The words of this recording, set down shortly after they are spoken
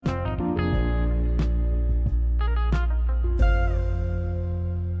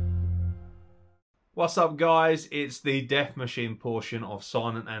What's up, guys? It's the Death Machine portion of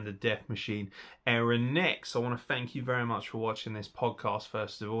Silent and the Death Machine era next. I want to thank you very much for watching this podcast,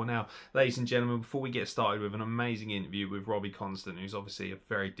 first of all. Now, ladies and gentlemen, before we get started with an amazing interview with Robbie Constant, who's obviously a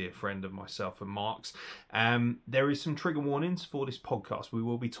very dear friend of myself and Mark's, there is some trigger warnings for this podcast. We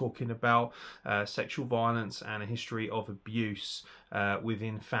will be talking about sexual violence and a history of abuse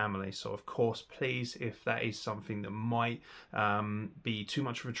within family. So, of course, please, if that is something that might be too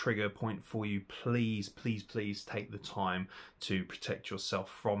much of a trigger point for you, please take the time to protect yourself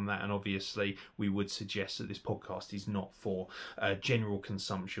from that. And obviously, we would suggest that this podcast is not for general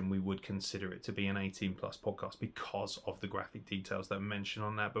consumption. We would consider it to be an 18+ podcast because of the graphic details that are mentioned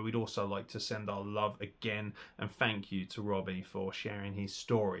on that. But we'd also like to send our love again and thank you to Robbie for sharing his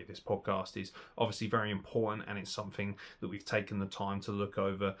story. This podcast is obviously very important, and it's something that we've taken the time to look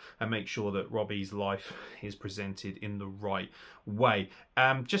over and make sure that Robbie's life is presented in the right way.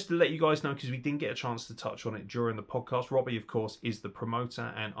 Just to let you guys know, because we didn't get a chance to touch on it during the podcast, Robbie, of course, is the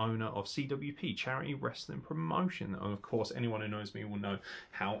promoter and owner of CWP, Charity Wrestling Promotion. And of course, anyone who knows me will know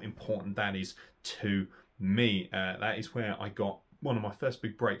how important that is to me. That is where I got one of my first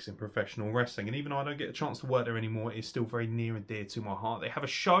big breaks in professional wrestling, and even though I don't get a chance to work there anymore, it's still very near and dear to my heart. They have a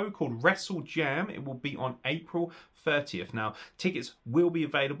show called Wrestle Jam. It will be on April 30th. Now, tickets will be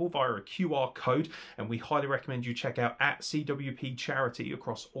available via a QR code, and we highly recommend you check out at CWP Charity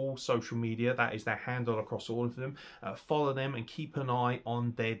across all social media. That is their handle across all of them. Follow them and keep an eye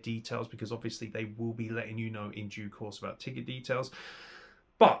on their details, because obviously they will be letting you know in due course about ticket details.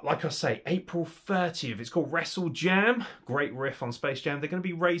 But, like I say, April 30th, it's called Wrestle Jam. Great riff on Space Jam. They're going to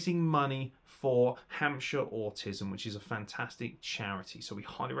be raising money for Hampshire Autism, which is a fantastic charity. So we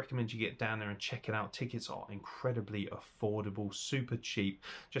highly recommend you get down there and check it out. Tickets are incredibly affordable, super cheap.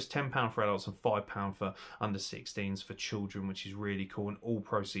 Just £10 for adults and £5 for under 16s for children, which is really cool. And all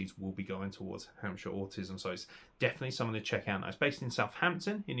proceeds will be going towards Hampshire Autism. So it's definitely something to check out. Now, it's based in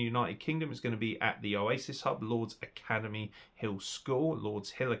Southampton in the United Kingdom. It's going to be at the Oasis Hub, Lord's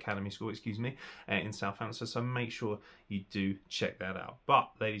Hill Academy School, excuse me, in Southampton. So make sure you do check that out. But,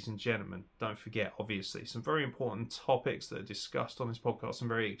 ladies and gentlemen, don't forget, obviously, some very important topics that are discussed on this podcast, some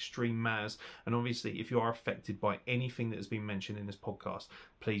very extreme matters. And obviously, if you are affected by anything that has been mentioned in this podcast,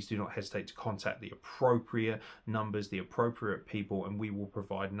 please do not hesitate to contact the appropriate numbers, the appropriate people, and we will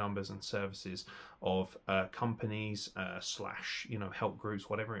provide numbers and services of companies slash, help groups,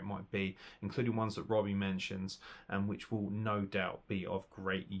 whatever it might be, including ones that Robbie mentions, and which will no doubt be of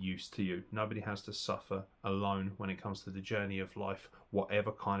great use to you. Nobody has to suffer alone when it comes to the journey of life,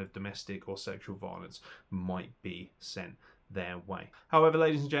 whatever kind of domestic or sexual violence might be sent their way. However,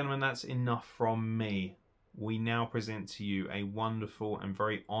 ladies and gentlemen, that's enough from me. We now present to you a wonderful and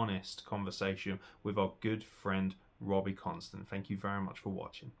very honest conversation with our good friend Robbie Constant. Thank you very much for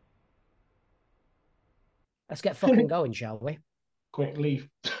watching. Let's get fucking going, shall we? Quick leave.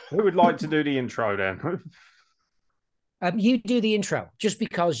 Who would like to do the intro then? You do the intro, just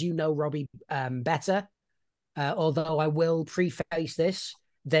because you know Robbie better. Although I will preface this.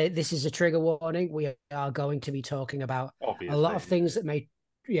 This is a trigger warning. We are going to be talking about a lot of things that may...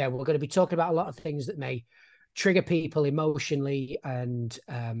 Yeah, we're going to be talking about a lot of things that may trigger people emotionally and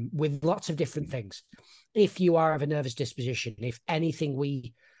with lots of different things. If you are of a nervous disposition, if anything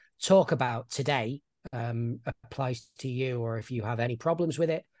we talk about today applies to you, or if you have any problems with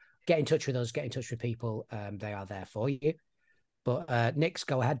it, get in touch with us, get in touch with people. They are there for you. But Nix,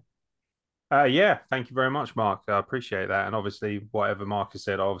 go ahead. Yeah, thank you very much, Mark. I appreciate that. And obviously, whatever Mark has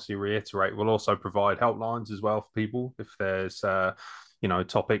said, I obviously reiterate. We'll also provide helplines as well for people if there's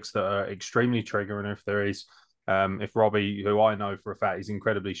topics that are extremely triggering. If there is, if Robbie, who I know for a fact is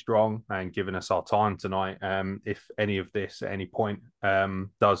incredibly strong and giving us our time tonight, if any of this at any point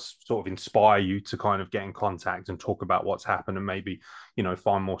does sort of inspire you to kind of get in contact and talk about what's happened and maybe,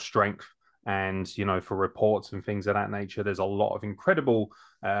 find more strength and, for reports and things of that nature, there's a lot of incredible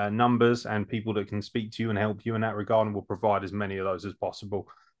numbers and people that can speak to you and help you in that regard, and we'll provide as many of those as possible.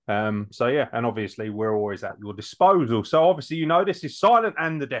 So yeah, and obviously we're always at your disposal. So obviously, this is Silent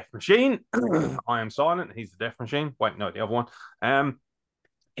and the Death Machine. I am Silent. He's the Death Machine. Wait, no, the other one.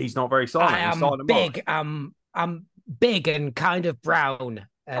 He's not very silent. I am big. I'm big and kind of brown,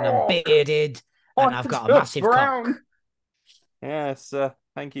 and I'm bearded, and I've got a massive cock. Yes,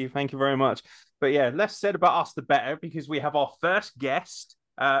 thank you very much. But yeah, less said about us the better, because we have our first guest.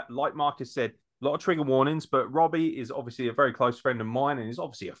 Like Marcus said, A lot of trigger warnings, but Robbie is obviously a very close friend of mine, and he's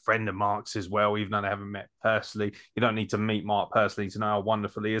obviously a friend of Mark's as well, even though they haven't met personally. You don't need to meet Mark personally to know how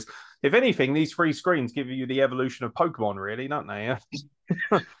wonderful he is. If anything, these three screens give you the evolution of Pokemon, really, don't they?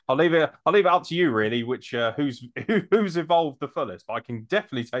 I'll leave it up to you, really, which who's evolved the fullest. But I can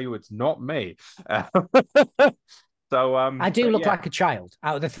definitely tell you it's not me. I do look yeah. like a child.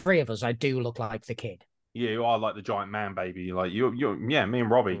 Out of the three of us, I do look like the kid. Yeah, you are like the giant man baby. Like yeah, me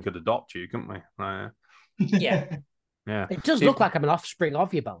and Robbie could adopt you, couldn't we? Yeah. Yeah. It does look like I'm an offspring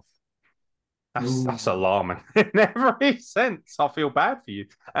of you both. That's alarming in every sense. I feel bad for you.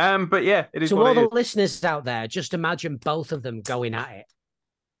 But yeah, it is So what all it the is. listeners out there, just imagine both of them going at it.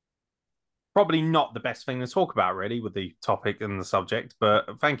 Probably not the best thing to talk about, really, with the topic and the subject.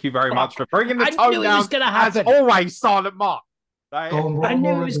 But thank you very much for bringing the tone knew it down. was going to happen. As always, Silent Mark. I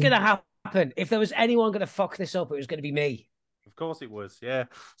knew it was going to happen. If there was anyone going to fuck this up, it was going to be me. Of course it was, yeah.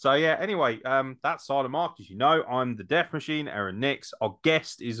 So yeah, anyway, that's Silent Mark. As you know, I'm the Death Machine, Aaron Nix. Our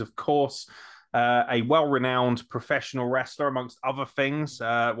guest is, of course, a well-renowned professional wrestler, amongst other things.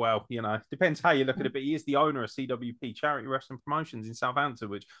 Well, you know, depends how you look at it, but he is the owner of CWP Charity Wrestling Promotions in Southampton,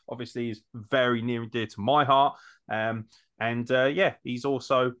 which obviously is very near and dear to my heart. Yeah, he's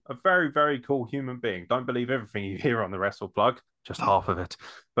also a very, very cool human being. Don't believe everything you hear on the Wrestle Plug, just half of it.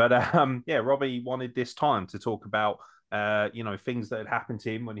 But yeah, Robbie wanted this time to talk about you know, things that had happened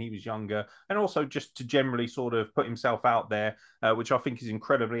to him when he was younger, and also just to generally sort of put himself out there, which I think is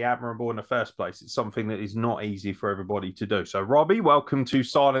incredibly admirable in the first place. It's something that is not easy for everybody to do. So, Robbie, welcome to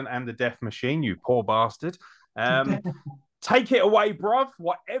Silent and the Death Machine, you poor bastard. Take it away, bruv.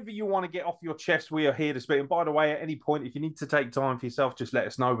 Whatever you want to get off your chest, we are here to speak. And by the way, at any point, if you need to take time for yourself, just let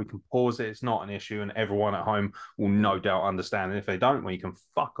us know. We can pause it. It's not an issue, and everyone at home will no doubt understand. And if they don't, well, you can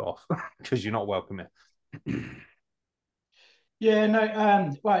fuck off because you're not welcome here. Yeah,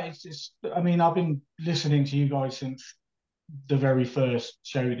 no, well, it's. I mean, I've been listening to you guys since the very first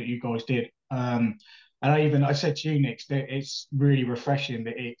show that you guys did, and I said to you, Nick, that it's really refreshing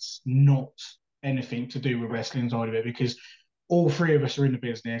that it's not anything to do with wrestling side of it because all three of us are in the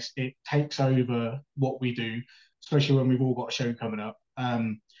business. It takes over what we do, especially when we've all got a show coming up,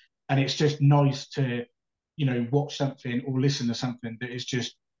 and it's just nice to, you know, watch something or listen to something that is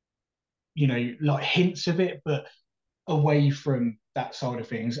just, you know, like hints of it, but away from that side of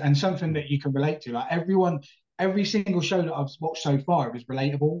things and something that you can relate to. Like every single show that I've watched so far, it was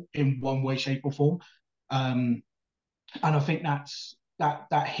relatable in one way, shape, or form. And I think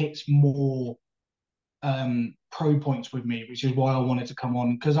that hits more pro points with me, which is why I wanted to come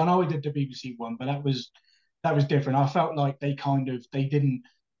on because I know I did the BBC one, but that was different. I felt like they didn't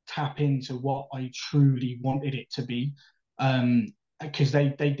tap into what I truly wanted it to be. Because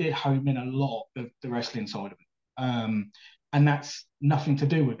they did home in a lot of the wrestling side of it. And that's nothing to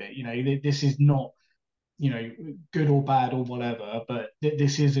do with it. You know, this is not, you know, good or bad or whatever, but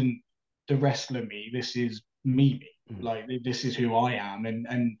this isn't the wrestler me. This is me. Like this is who I am,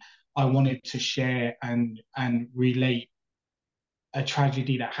 and I wanted to share and relate a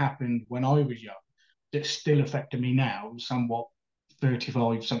tragedy that happened when I was young that still affected me now, somewhat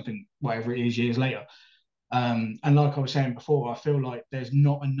 35 something, whatever it is, years later. And like I was saying before, I feel like there's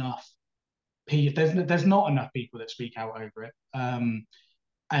not enough there's not enough people that speak out over it,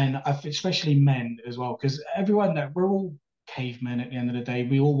 and especially men as well, because everyone that we're all cavemen at the end of the day.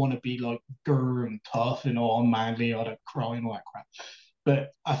 We all want to be like grr and tough and all manly, I don't cry and all that crap.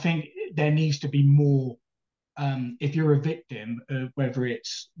 But I think there needs to be more. If you're a victim, whether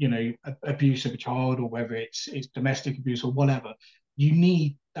it's, you know, abuse of a child or whether it's domestic abuse or whatever, you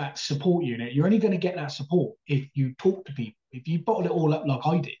need that support unit. You're only going to get that support if you talk to people. If you bottle it all up like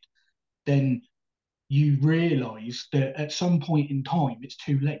I did, then you realise that at some point in time it's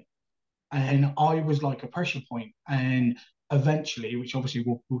too late. And I was like a pressure point, and eventually, which obviously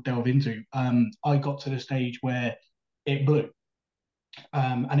we'll delve into, I got to the stage where it blew,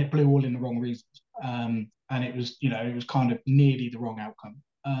 and it blew all in the wrong reasons. And it was, you know, it was kind of nearly the wrong outcome.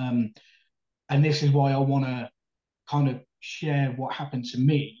 And this is why I want to kind of share what happened to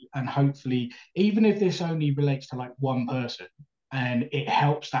me, and hopefully, even if this only relates to like one person, and it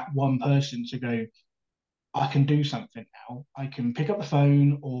helps that one person to go, I can do something now. I can pick up the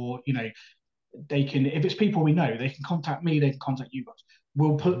phone, or, you know, they can, if it's people we know, they can contact me, they can contact you guys.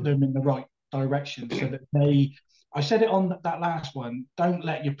 We'll put them in the right direction so that I said it on that last one, don't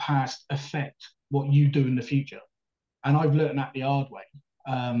let your past affect what you do in the future. And I've learned that the hard way.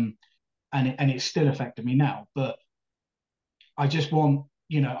 And it's still affecting me now. But I just want,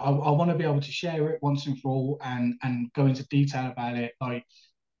 you know, I want to be able to share it once and for all, and go into detail about it. Like,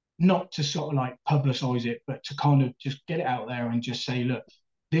 not to sort of like publicize it, but to kind of just get it out there and just say, look,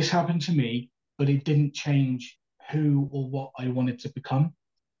 this happened to me. but it didn't change who or what I wanted to become.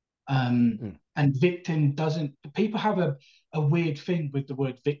 And victim doesn't, people have a weird thing with the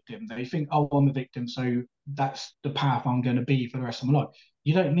word victim. They think, oh, I'm a victim, so that's the path I'm going to be for the rest of my life.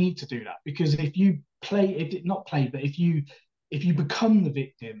 You don't need to do that, because if you not play, but if you become the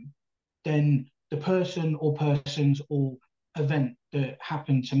victim, then the person or persons or event that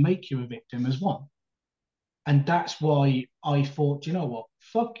happened to make you a victim has won. And that's why I thought, you know what,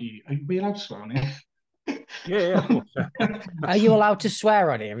 fuck you. Are we allowed to swear on it? Yeah, of course. Are you allowed to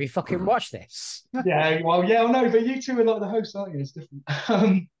swear on it? Have you fucking watched this? Yeah, well, yeah, I know, but you two are like the hosts, aren't you? It's different.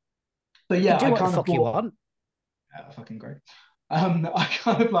 But You yeah, can do I what the kind of fuck you thought, want. yeah, fucking great. I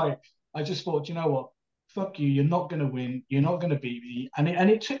kind of like, I just thought, you know what? Fuck you. You're not going to win. You're not going to beat me. And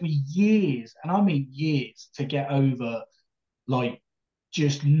it took me years, and I mean years, to get over like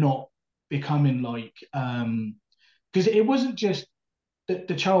just not becoming like, because it wasn't just that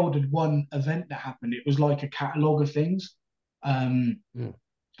the child had one event that happened. It was like a catalogue of things. Mm.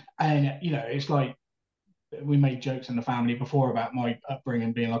 And you know, it's like we made jokes in the family before about my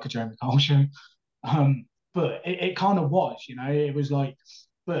upbringing being like a Jeremy Kyle show. But it kind of was, you know, it was like,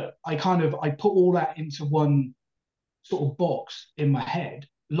 but I put all that into one sort of box in my head,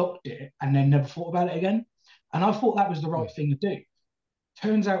 locked it, and then never thought about it again. And I thought that was the right thing to do.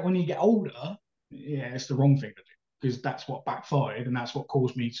 Turns out when you get older, yeah, it's the wrong thing to do, because that's what backfired and that's what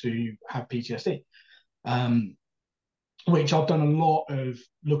caused me to have PTSD. Which I've done a lot of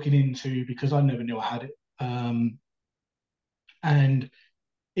looking into because I never knew I had it. And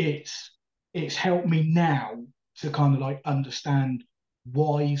it's helped me now to kind of like understand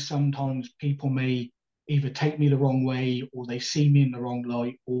why sometimes people may either take me the wrong way, or they see me in the wrong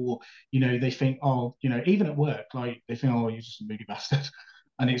light, or you know, they think, oh, you know, even at work, like they think, oh, you're just a moody bastard.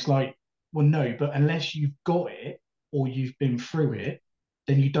 And it's like, well, no, but unless you've got it or you've been through it,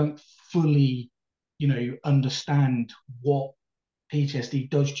 then you don't fully, you know, understand what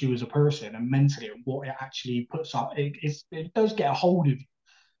PTSD does to you as a person and mentally, and what it actually puts up. It does get a hold of you,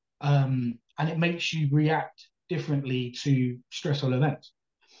 and it makes you react differently to stressful events.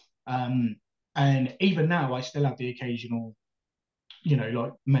 Um, and even now, I still have the occasional, you know,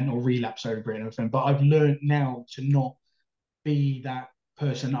 like mental relapse over it and everything. But I've learned now to not be that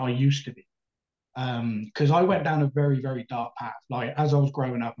person I used to be. Because I went down a very, very dark path. Like as I was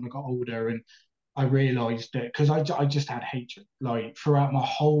growing up and I got older, and I realized that because I just had hatred like throughout my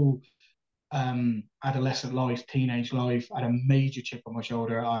whole adolescent life, teenage life. I had a major chip on my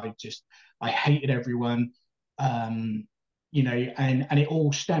shoulder. I hated everyone. Um, you know, and it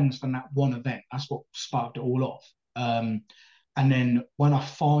all stems from that one event. That's what sparked it all off. And then when I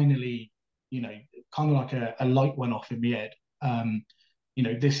finally, you know, kind of like a light went off in my head, you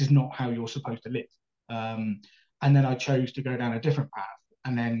know, this is not how you're supposed to live. Um, and then I chose to go down a different path,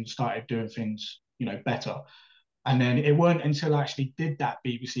 and then started doing things, you know, better. And then it weren't until I actually did that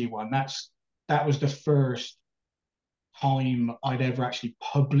BBC one, that was the first time I'd ever actually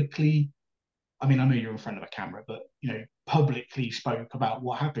publicly, I mean, I know you're in front of a camera, but you know, publicly spoke about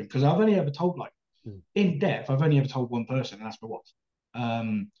what happened. Because I've only ever told like in depth, I've only ever told one person, and that's my wife.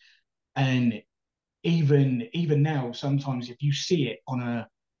 And even now, sometimes if you see it on a,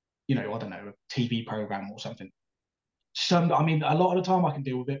 you know, I don't know, a TV program or something, I mean, a lot of the time I can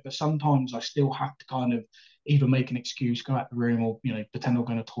deal with it, but sometimes I still have to kind of either make an excuse, go out the room, or you know, pretend I'm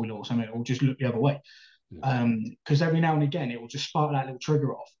going to the toilet or something, or just look the other way. Because every now and again it will just spark that little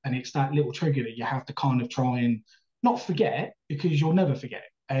trigger off, and it's that little trigger that you have to kind of try and not forget, because you'll never forget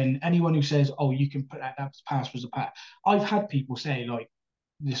it. And anyone who says, "Oh, you can put that past was a past," I've had people say like,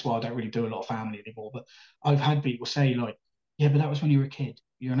 "This is why I don't really do a lot of family anymore," but I've had people say like, "Yeah, but that was when you were a kid.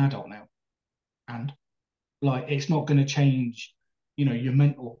 You're an adult now, and like it's not going to change, you know, your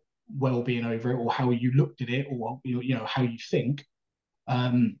mental well-being over it, or how you looked at it, or you know how you think."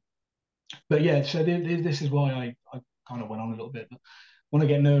 Um, but yeah, so this is why I kind of went on a little bit. But when I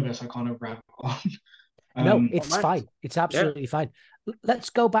get nervous, I kind of ramble on. No, um, it's fine. It's absolutely fine. Let's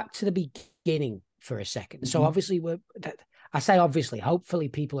go back to the beginning for a second. So obviously I say obviously, hopefully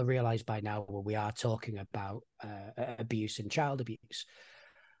people have realized by now when we are talking about abuse and child abuse.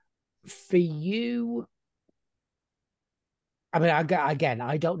 For you, I mean, again,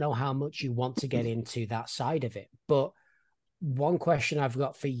 I don't know how much you want to get into that side of it, but one question I've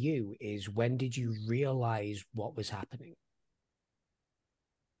got for you is, when did you realize what was happening?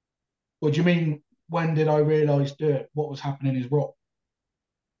 what do you mean? When did I realise that what was happening is wrong?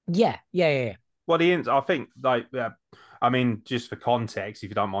 Yeah. Well, I think, like, I mean, just for context, if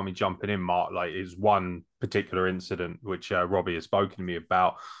you don't mind me jumping in, Mark, like, is one particular incident which Robbie has spoken to me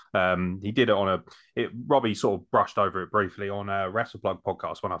about. He did it Robbie sort of brushed over it briefly on a WrestlePlug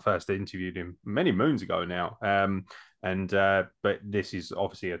podcast when I first interviewed him many moons ago now. But this is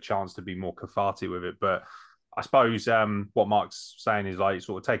obviously a chance to be more cathartic with it. But I suppose what Mark's saying is, like,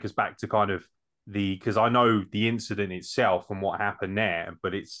 sort of take us back to kind of because I know the incident itself and what happened there,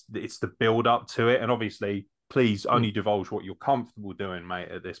 but it's the build up to it, and obviously, please only divulge what you're comfortable doing, mate,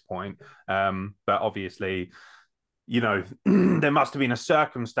 at this point. But obviously, there must have been a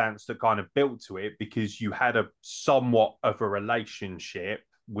circumstance that kind of built to it because you had a somewhat of a relationship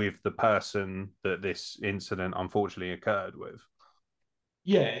with the person that this incident unfortunately occurred with.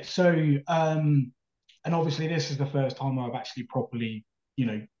 Yeah. So, and obviously, this is the first time I've actually properly,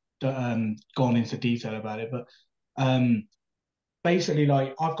 gone into detail about it. But basically,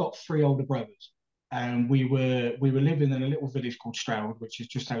 like, I've got three older brothers, and we were living in a little village called Stroud, which is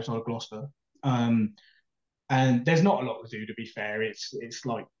just outside of Gloucester. And there's not a lot to do, to be fair. It's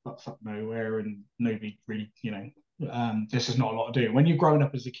like fuck nowhere, and nobody really, there's just not a lot to do. When you're growing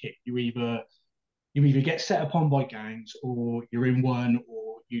up as a kid, you either get set upon by gangs, or you're in one,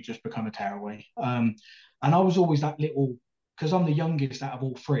 or you just become a tearaway. And I was always that little, because I'm the youngest out of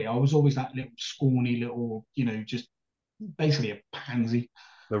all three. I was always that little scrawny little, just basically a pansy.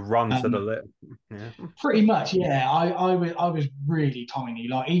 The run to the lip. Yeah. Pretty much, yeah. I was really tiny.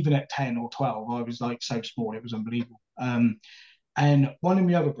 Like, even at 10 or 12, I was like so small, it was unbelievable. And one of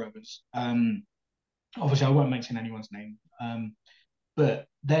my other brothers, obviously I won't mention anyone's name, but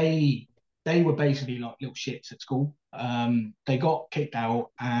they were basically like little shits at school. They got kicked out,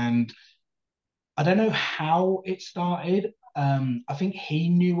 and I don't know how it started. I think he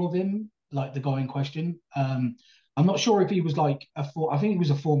knew of him, like the guy in question. I'm not sure if he was like I think he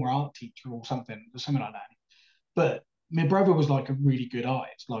was a former art teacher or something like that. But my brother was like a really good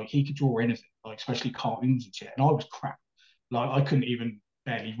artist. Like, he could draw anything, like especially cartoons and shit. And I was crap. Like, I couldn't even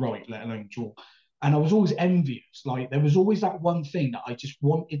barely write, let alone draw. And I was always envious. Like, there was always that one thing that I just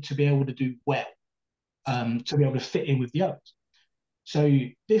wanted to be able to do well, to be able to fit in with the others. So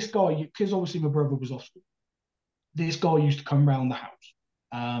this guy, because obviously my brother was off school, this guy used to come round the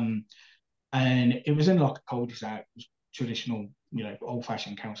house. And it was in like a cul-de-sac. It was traditional,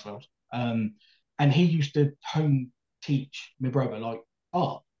 old-fashioned council house. And he used to home teach my brother like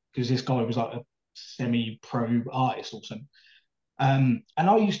art, because this guy was like a semi-pro artist or something. And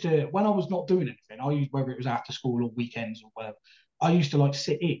I used to, when I was not doing anything, whether it was after school or weekends or whatever, I used to like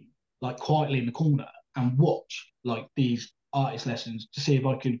sit in like quietly in the corner and watch like these artist lessons to see if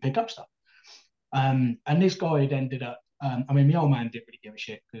I could pick up stuff. And this guy had ended up, I mean, the old man didn't really give a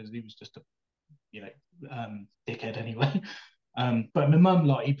shit because he was just a, dickhead anyway. But my mum,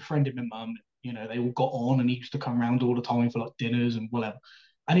 like, he befriended my mum, they all got on, and he used to come around all the time for like dinners and whatever.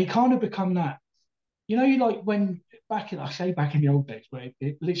 And he kind of become that, you like when back in the old days, where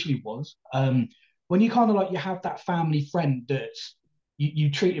it literally was, when you kind of like, you have that family friend that's, you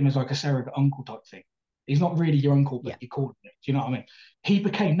treat him as like a surrogate uncle type thing. He's not really your uncle, but you call him it. Do you know what I mean? He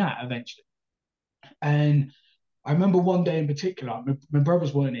became that eventually. And I remember one day in particular, my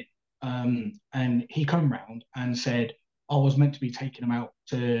brothers weren't in, and he come round and said I was meant to be taking him out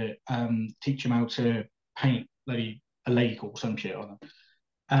to teach him how to paint a lake or some shit on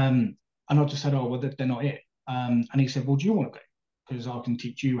them. And I just said, oh, well, they're not here. And he said, well, do you want to go? Because I can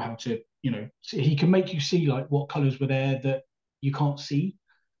teach you how to, he can make you see like what colours were there that you can't see.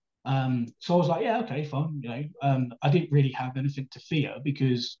 So I was like, yeah, okay, fine. I didn't really have anything to fear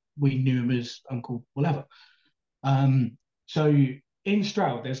because we knew him as Uncle whatever. So in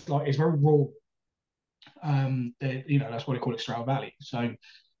Stroud, it's very raw. That's why they call it Stroud Valley. So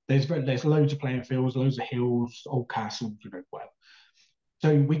there's loads of playing fields, loads of hills, old castles, whatever.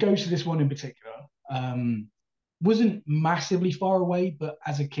 So we go to this one in particular. Wasn't massively far away, but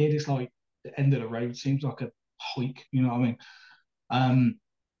as a kid, it's like the end of the road. Seems like a hike, you know what I mean?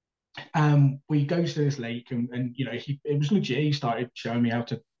 And we go to this lake, and it was legit. He started showing me how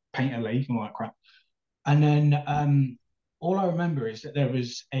to paint a lake and all that crap. And then all I remember is that there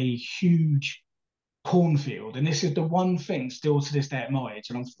was a huge cornfield, and this is the one thing still to this day at my age,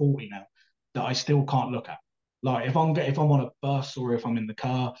 and I'm 40 now, that I still can't look at. Like, if I'm on a bus or if I'm in the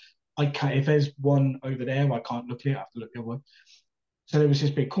car, I can't. If there's one over there, I can't look at it. I have to look at the other one. So there was this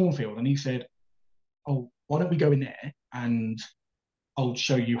big cornfield, and he said, "Oh, why don't we go in there and I'll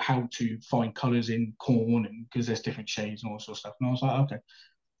show you how to find colours in corn, and because there's different shades and all sorts of stuff." And I was like, okay.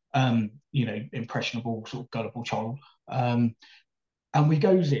 Impressionable, sort of gullible child. And we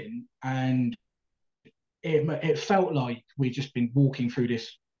goes in, and it felt like we'd just been walking through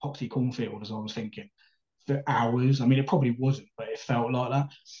this Poxy cornfield, as I was thinking, for hours. I mean, it probably wasn't, but it felt like that.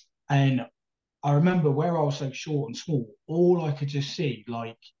 And I remember where I was so short and small, all I could just see,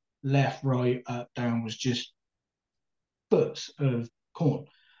 like left, right, up, down, was just foots of corn.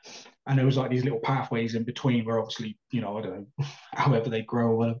 And there was like these little pathways in between where obviously, you know, I don't know, however they grow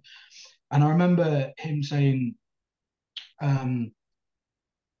or whatever. And I remember him saying, um,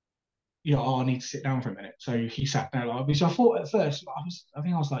 you know, oh, I need to sit down for a minute. So he sat down, like, which I thought at first, I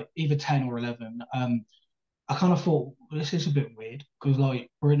think I was like either 10 or 11. I kind of thought, well, this is a bit weird because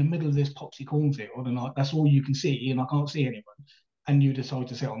like we're in the middle of this popsy cornfield and like that's all you can see and I can't see anyone. And you decide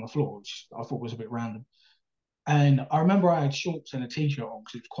to sit on the floor, which I thought was a bit random. And I remember I had shorts and a t-shirt on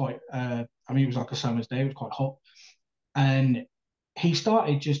because it was quite, I mean, it was like a summer's day, it was quite hot. And he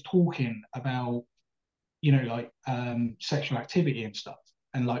started just talking about, you know, like sexual activity and stuff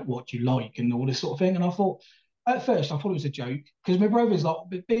and like what you like and all this sort of thing. And I thought, at first, I thought it was a joke because my brother's like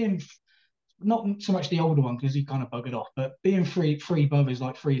being not so much the older one because he kind of buggered off, but being three brothers,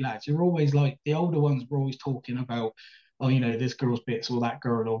 like three lads, you're always like the older ones were always talking about, oh, you know, this girl's bits or that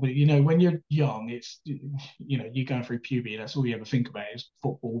girl, or but you know, when you're young, it's you know, you're going through puberty, that's all you ever think about is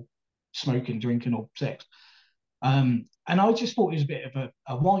football, smoking, drinking, or sex. And I just thought it was a bit of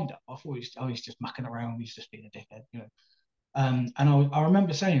a wind up. I thought he's just mucking around, he's just being a dickhead, you know. And I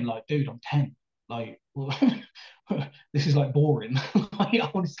remember saying, like, dude, I'm 10. Like, well, this is like boring. Like,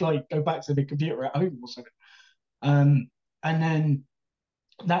 I want to like go back to the computer at home or something. Um, and then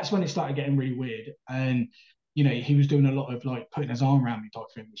that's when it started getting really weird. And you know, he was doing a lot of like putting his arm around me type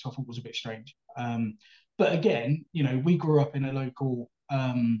thing, which I thought was a bit strange. But again, you know, we grew up in a local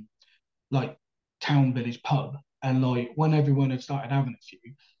like town village pub, and like when everyone had started having a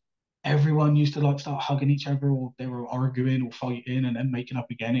few, everyone used to like start hugging each other or they were arguing or fighting and then making up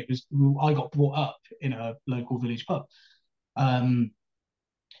again. It was I got brought up in a local village pub. Um,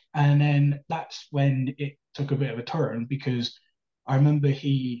 and then that's when it took a bit of a turn because I remember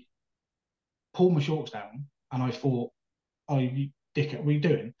he pulled my shorts down and I thought, oh, you dickhead, what are you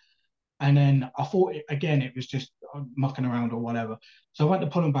doing? And then I thought again, it was just mucking around or whatever. So I went to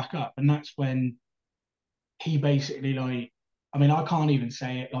pull him back up and that's when he basically like, I mean, I can't even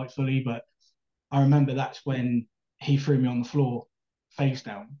say it like fully, but I remember that's when he threw me on the floor face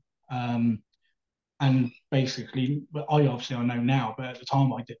down. And basically, but I obviously I know now, but at the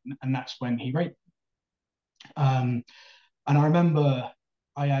time I didn't. And that's when he raped me. And I remember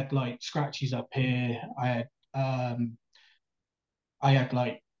I had like scratches up here. I had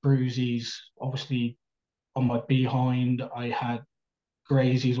like bruises, obviously on my behind. I had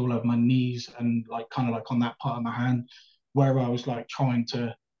grazies all over my knees and like kind of like on that part of my hand where I was like trying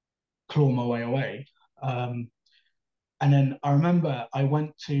to claw my way away. Um, And then I remember I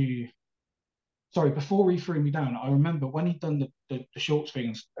went to, sorry, before he threw me down, I remember when he'd done the shorts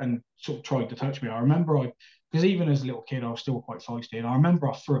things and sort of tried to touch me, I remember because even as a little kid, I was still quite feisty. And I remember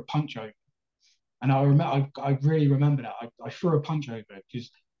I threw a punch over. And I really remember that. I threw a punch over because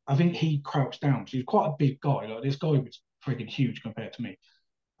I think he crouched down. So he was quite a big guy. Like this guy was freaking huge compared to me.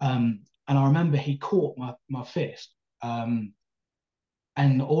 And I remember he caught my fist. And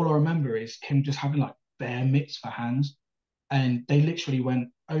all I remember is him just having like bare mitts for hands and they literally went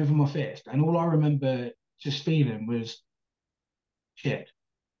over my fist. And all I remember just feeling was shit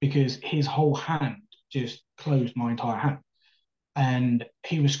because his whole hand just closed my entire hand. And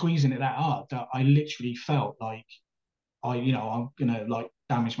he was squeezing it that hard that I literally felt like you know, I'm gonna like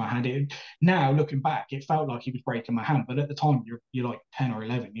damage my hand. Now looking back, it felt like he was breaking my hand, but at the time you're like 10 or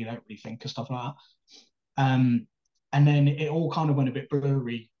 11, you don't really think of stuff like that. And then it all kind of went a bit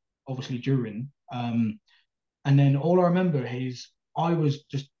blurry, obviously during. And then all I remember is I was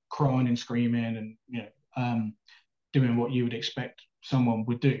just crying and screaming and doing what you would expect someone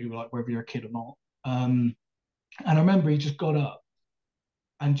would do, like whether you're a kid or not. And I remember he just got up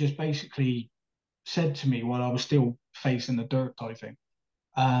and just basically said to me while I was still facing the dirt type thing,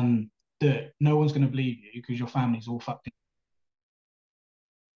 that no one's going to believe you because your family's all fucked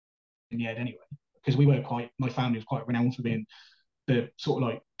in the head anyway. Because my family was quite renowned for being the sort of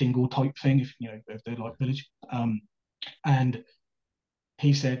like dingle type thing, if you know, if they're like village. And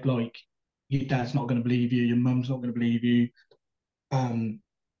he said like your dad's not going to believe you, your mum's not going to believe you, and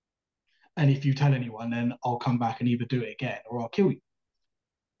if you tell anyone, then I'll come back and either do it again or I'll kill you.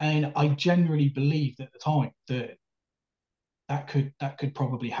 And I genuinely believed at the time that that could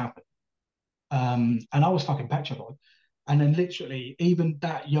probably happen. And I was fucking petrified. And then literally, even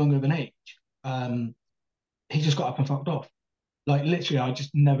that young of an age, um, he just got up and fucked off. Like literally, I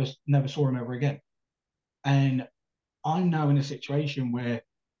just never saw him ever again. And I'm now in a situation where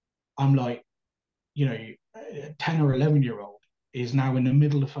I'm like, you know, 10 or 11-year-old, is now in the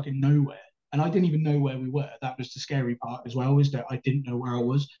middle of fucking nowhere. And I didn't even know where we were. That was the scary part as well, is that I didn't know where I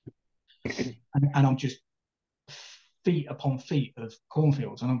was. And I'm just feet upon feet of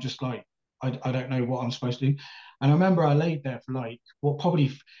cornfields. And I'm just like, I don't know what I'm supposed to do. And I remember I laid there for like, what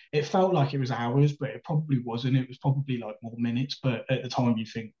probably, it felt like it was hours, but it probably wasn't. It was probably like more minutes. But at the time, you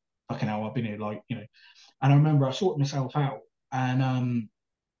think, fucking hell, I've been here like, you know. And I remember I sorted myself out. And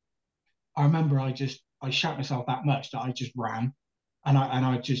I remember I shat myself that much that I just ran. And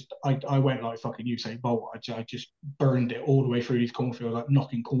I went like fucking Usain Bolt. I just burned it all the way through these cornfields, like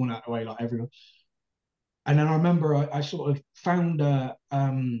knocking corn out of the way like everyone. And then I remember I sort of found a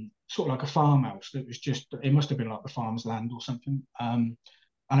sort of like a farmhouse that was just, it must have been like the farmer's land or something. And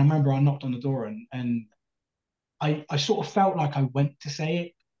I remember I knocked on the door, and I sort of felt like I went to say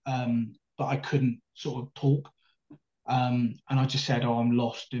it, but I couldn't sort of talk. And I just said, "Oh, I'm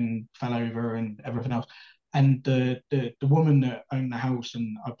lost," and fell over and everything else. And the woman that owned the house,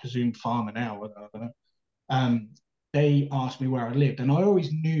 and I presume farmer now, I don't know, um, they asked me where I lived, and I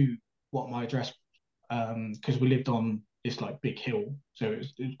always knew what my address, because we lived on this like big hill, so it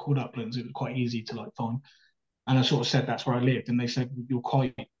was called Uplands. It was quite easy to like find, and I sort of said that's where I lived, and they said you're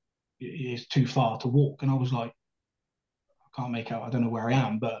quite, it's too far to walk, and I was like, I can't make out, I don't know where I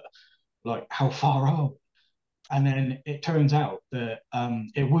am, but like how far are we? And then it turns out that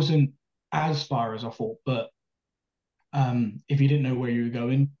it wasn't as far as I thought, but if you didn't know where you were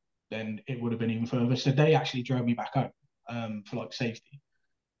going, then it would have been even further. So they actually drove me back home for like safety.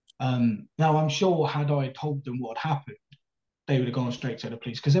 Now I'm sure had I told them what had happened, they would have gone straight to the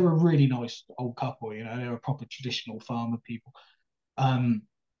police because they were a really nice old couple. You know, they were proper traditional farmer people. Um,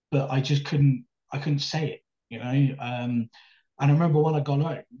 but I couldn't say it. You know, and I remember when I got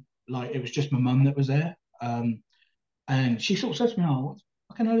home, like it was just my mum that was there. And she sort of said to me, "Oh, what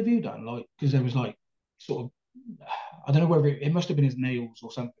fucking hell have you done?" Like, because there was like sort of, I don't know whether it must have been his nails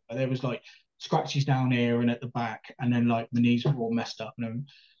or something, but there was like scratches down here and at the back, and then like my knees were all messed up.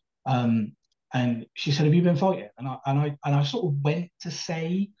 Um, and she said, "Have you been fighting?" And I sort of went to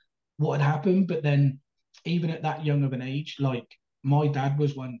say what had happened, but then even at that young of an age, like my dad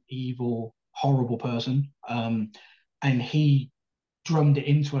was one evil, horrible person, and he drummed it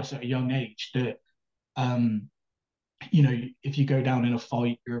into us at a young age that um, you know, if you go down in a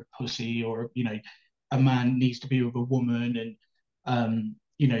fight, you're a pussy, or you know, a man needs to be with a woman, and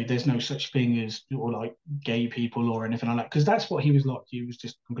you know, there's no such thing as or like gay people or anything like that, because that's what he was like. He was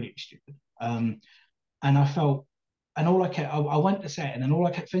just completely stupid. And I felt, and all I kept, I went to say it, and then all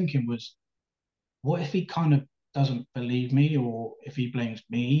I kept thinking was, what if he kind of doesn't believe me, or if he blames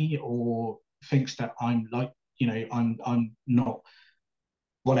me, or thinks that I'm like, you know, I'm not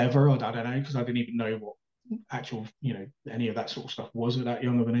whatever. I don't know, because I didn't even know what actual, you know, any of that sort of stuff was at that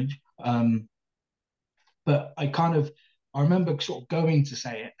young of an age. But I remember sort of going to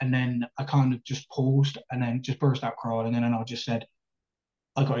say it, and then I kind of just paused, and then just burst out crying, and then I just said,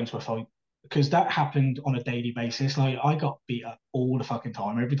 I got into a fight. Because that happened on a daily basis. Like I got beat up all the fucking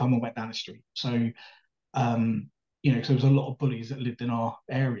time, every time I went down the street. So, um, you know, because there was a lot of bullies that lived in our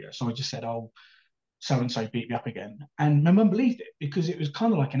area. So I just said, "Oh, so and so beat me up again." And my mum believed it because it was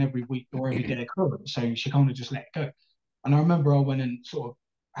kind of like an every week or every day occurrence. So she kind of just let it go. And I remember I went and sort of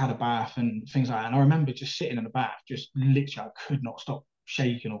had a bath and things like that. And I remember just sitting in the bath, just literally, I could not stop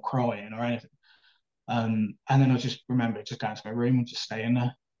shaking or crying or anything. And then I just remember just going to my room and just staying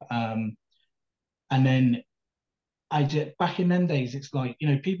there. Um, and then I did back in them days, it's like, you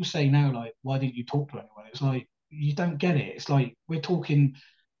know, people say now, like, why didn't you talk to anyone? It's like, you don't get it. It's like, we're talking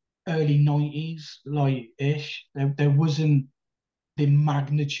early 90s, like ish. There wasn't the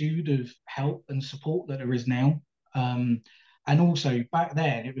magnitude of help and support that there is now. Um, and also back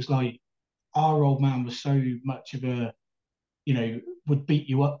then, it was like our old man was so much of a, you know, would beat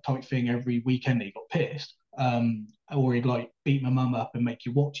you up type thing every weekend. He got pissed, or he'd like beat my mum up and make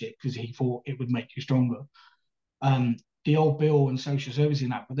you watch it because he thought it would make you stronger. Um, the old bill and social services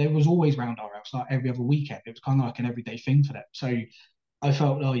and that, but there was always round our house like every other weekend. It was kind of like an everyday thing for them. So I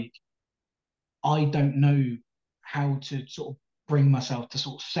felt like I don't know how to sort of bring myself to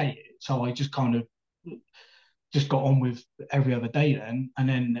sort of say it. So I just kind of just got on with every other day then. And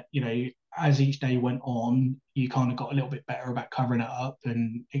then, you know, as each day went on, you kind of got a little bit better about covering it up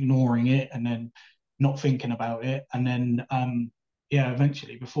and ignoring it and then not thinking about it. And then, yeah,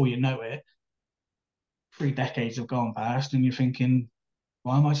 eventually, before you know it, 3 decades have gone past and you're thinking,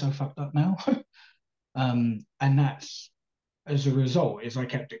 why am I so fucked up now? And that's as a result is I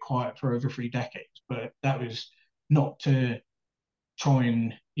kept it quiet for over 3 decades, but that was not to try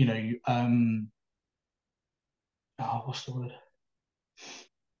and, you know, oh, what's the word?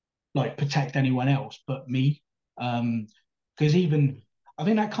 Like protect anyone else but me. Because even I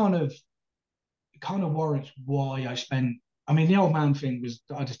think that kind of warrants why I spent. I mean, the old man thing was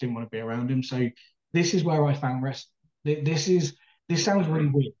I just didn't want to be around him. So this is where I found rest. This sounds really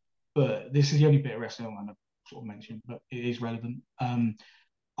weird, but this is the only bit of wrestling I'm going to sort of mention, but it is relevant.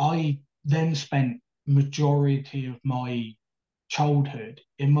 I then spent majority of my childhood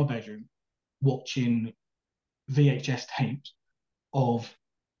in my bedroom watching VHS tapes of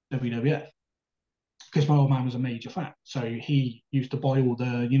WWF because my old man was a major fan. So he used to buy all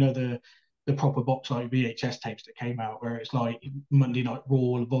the proper box like VHS tapes that came out where it's like Monday Night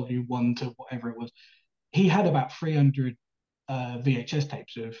Raw, Volume 1 to whatever it was. He had about 300 VHS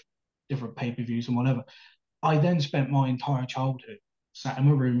tapes of different pay-per-views and whatever. I then spent my entire childhood sat in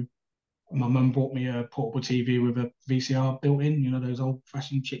my room. My mum bought me a portable TV with a VCR built in, those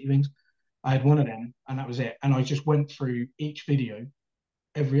old-fashioned shitty things. I had one of them, and that was it. And I just went through each video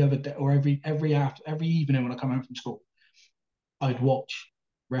every other day or every evening when I come home from school. I'd watch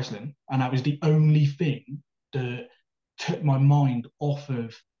wrestling, and that was the only thing that took my mind off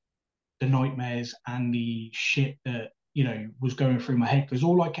of the nightmares and the shit that was going through my head. Because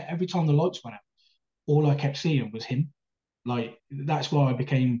every time the lights went out, all I kept seeing was him. Like that's why I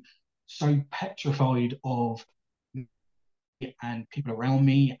became so petrified of and people around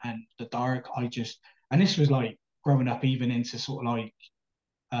me and the dark. And this was like growing up even into sort of like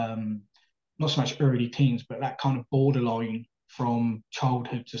not so much early teens, but that kind of borderline from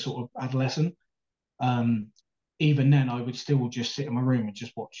childhood to sort of adolescent. Um, Even then, I would still just sit in my room and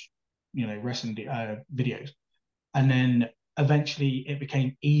just watch, wrestling videos. And then eventually it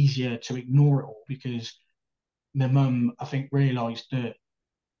became easier to ignore it all because my mum, I think, realised that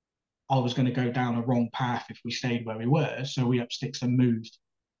I was going to go down a wrong path if we stayed where we were. So we up sticks and moved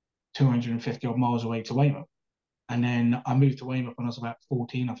 250 odd miles away to Weymouth. And then I moved to Weymouth when I was about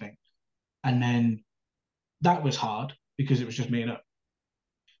 14, I think. And then that was hard because it was just me and her.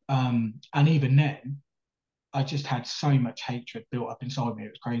 And even then, I just had so much hatred built up inside me. It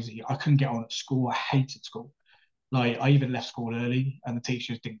was crazy. I couldn't get on at school. I hated school. Like, I even left school early and the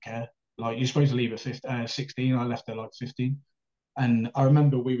teachers didn't care. Like, you're supposed to leave at 16. I left at like 15. And I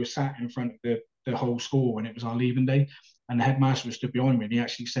remember we were sat in front of the whole school when it was our leaving day. And the headmaster was stood behind me and he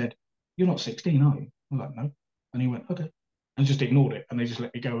actually said, "You're not 16, are you?" I was like, "No." And he went, "Okay." And just ignored it. And they just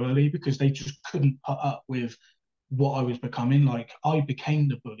let me go early because they just couldn't put up with what I was becoming. Like I became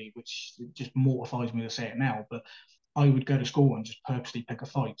the bully, which just mortifies me to say it now, but I would go to school and just purposely pick a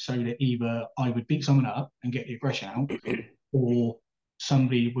fight so that either I would beat someone up and get the aggression out, or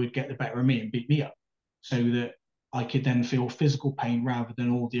somebody would get the better of me and beat me up, so that I could then feel physical pain rather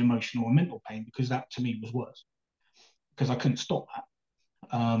than all the emotional and mental pain, because that to me was worse because I couldn't stop that.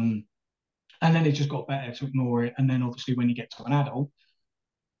 And then it just got better to ignore it. And then obviously when you get to an adult,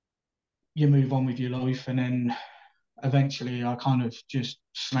 you move on with your life, and then eventually I kind of just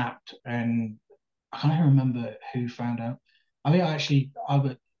snapped, and I can't remember who found out. I mean, actually,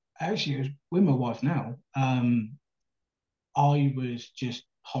 it was with my wife now. I was just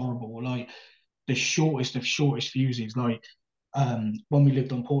horrible, like the shortest of shortest fuses. Like when we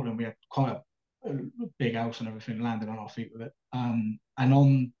lived on Portland, we had quite a big house and everything, landed on our feet with it. And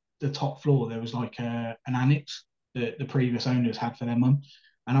on the top floor, there was like an annex that the previous owners had for their mum.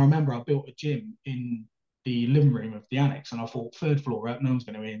 And I remember I built a gym in the living room of the annex, and I thought, third floor up, no one's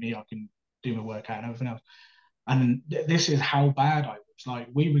going to hear me. I can do my workout and everything else. And this is how bad I was. Like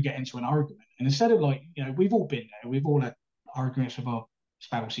we would get into an argument, and instead of like, we've all been there, we've all had arguments with our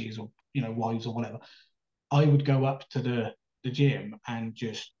spouses or wives or whatever. I would go up to the gym and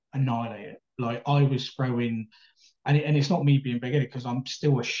just annihilate it. Like I was throwing, and it's not me being big-headed because I'm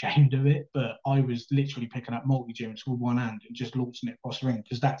still ashamed of it, but I was literally picking up multi gyms with one hand and just launching it across the ring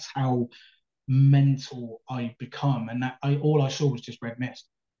because that's how mental I become. And that all I saw was just red mist.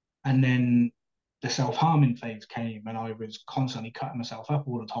 And then the self-harming phase came, and I was constantly cutting myself up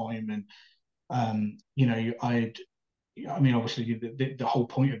all the time. And I mean, obviously, the whole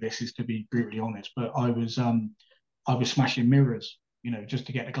point of this is to be brutally honest, but I was smashing mirrors, just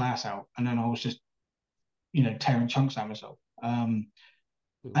to get the glass out, and then I was just, tearing chunks out of myself. And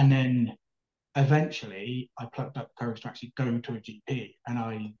then eventually, I plucked up courage to actually go to a GP, and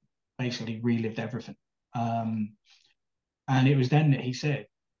I basically relived everything. And it was then that he said,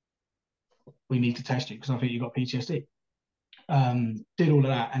 "We need to test you because I think you got PTSD." Did all of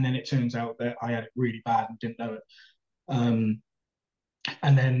that, and then it turns out that I had it really bad and didn't know it.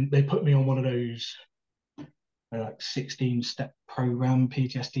 And then they put me on one of those like 16-step program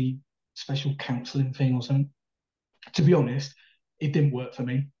PTSD special counselling thing or something. To be honest, it didn't work for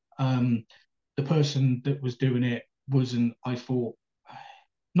me. The person that was doing it wasn't, I thought,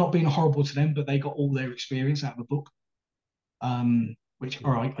 not being horrible to them, but they got all their experience out of the book. Which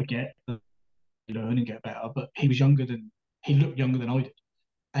all right, I get, learn and get better, but he looked younger than I did,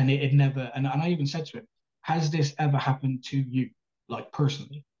 and it had never. And I even said to him, "Has this ever happened to you, like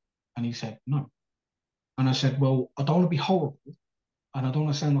personally?" And he said, "No." And I said, "Well, I don't want to be horrible, and I don't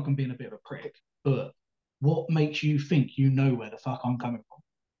want to sound like I'm being a bit of a prick, but what makes you think you know where the fuck I'm coming from?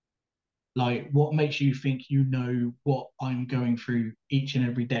 Like, what makes you think you know what I'm going through each and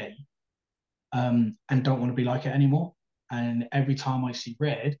every day, and don't want to be like it anymore? And every time I see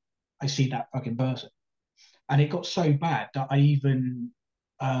red, I see that fucking person." And it got so bad that I even,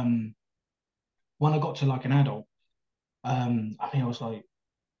 um, when I got to like an adult, I think I was like,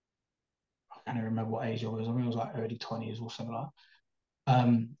 I can't remember what age I was. I think I was like early 20s or something like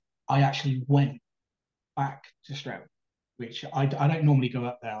that. I actually went back to Stroud, which I don't normally go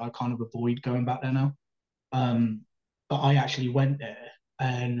up there. I kind of avoid going back there now. Um, but I actually went there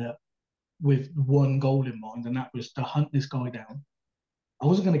and with one goal in mind, and that was to hunt this guy down. I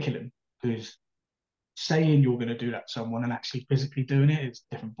wasn't going to kill him because saying you're going to do that to someone and actually physically doing it is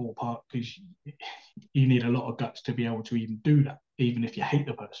a different ballpark because you need a lot of guts to be able to even do that, even if you hate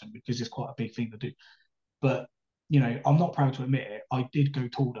the person, because it's quite a big thing to do. But I'm not proud to admit it. I did go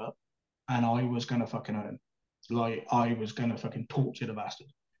tooled up, and I was gonna fucking earn. Like I was gonna fucking torture the bastard,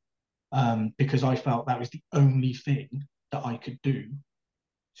 because I felt that was the only thing that I could do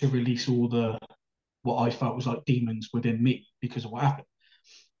to release all the what I felt was like demons within me because of what happened.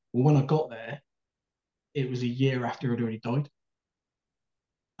 Well, when I got there, it was a year after I'd already died,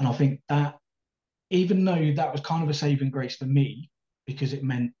 and I think that even though that was kind of a saving grace for me because it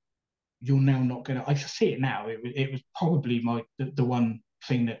meant you're now not gonna. I see it now. It was probably the one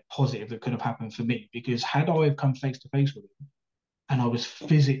thing that positive that could have happened for me because had I have come face to face with him and I was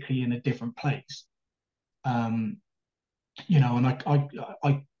physically in a different place, um, and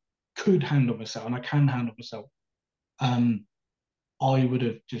I could handle myself and I can handle myself. Um, I would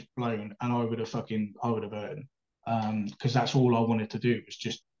have just blown and I would have earned because that's all I wanted to do was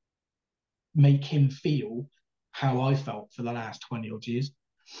just make him feel how I felt for the last 20 odd years.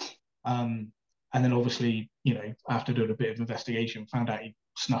 Um, and then obviously, after doing a bit of investigation, found out he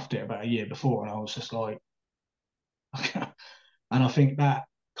snuffed it about a year before, and I was just like, and I think that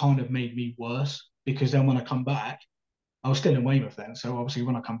kind of made me worse because then when I come back, I was still in Weymouth then, so obviously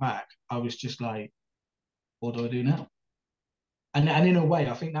when I come back, I was just like, what do I do now? And in a way,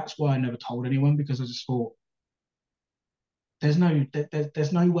 I think that's why I never told anyone because I just thought there's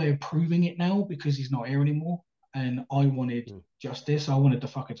no way of proving it now because he's not here anymore. And I wanted justice. I wanted the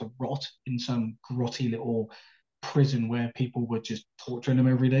fucker to rot in some grotty little prison where people were just torturing him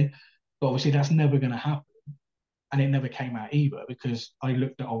every day. But obviously that's never going to happen. And it never came out either because I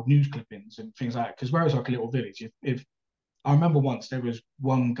looked at old news clippings and things like that. Because where it's like a little village, if I remember once there was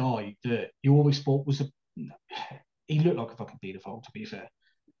one guy that you always thought he looked like a fucking paedophile, to be fair.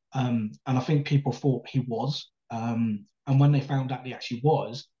 And I think people thought he was. And when they found out he actually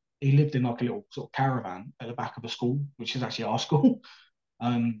was, he lived in like a little sort of caravan at the back of a school, which is actually our school,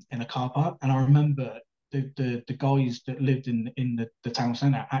 in a car park. And I remember the guys that lived in the town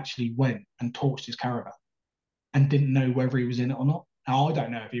centre actually went and torched his caravan and didn't know whether he was in it or not. Now I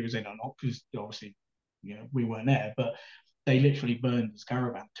don't know if he was in it or not because obviously, we weren't there, but they literally burned his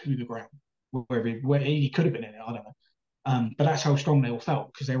caravan to the ground where he could have been in it. I don't know. But that's how strong they all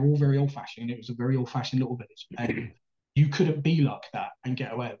felt because they were all very old fashioned. It was a very old fashioned little village, and you couldn't be like that and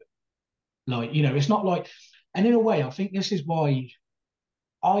get away with it. Like it's not like, and in a way, I think this is why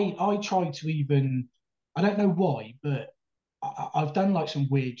I tried to even, I don't know why, but I've done like some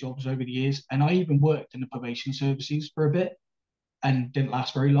weird jobs over the years, and I even worked in the probation services for a bit and didn't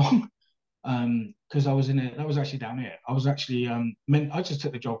last very long. Because I was in it, that was actually down here. I was actually meant I just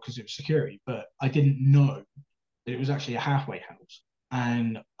took the job because it was security, but I didn't know it was actually a halfway house.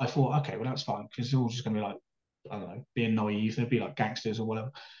 And I thought, okay, well, that's fine because they're all just going to be like, I don't know, being naive. They'd be like gangsters or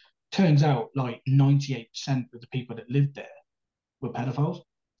whatever. Turns out like 98% of the people that lived there were pedophiles.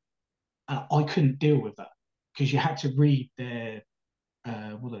 And I couldn't deal with that because you had to read their,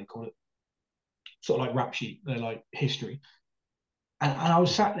 what do they call it? Sort of like rap sheet, their like history. And I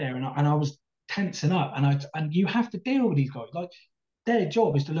was sat there and I was tensing up and you have to deal with these guys. Like their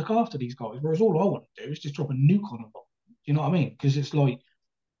job is to look after these guys, whereas all I want to do is just drop a nuke on them. Do you know what I mean? Because it's like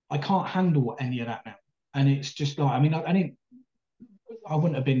I can't handle any of that now, and it's just like I mean I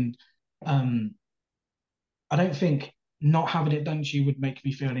wouldn't have been. Um, I don't think not having it done to you would make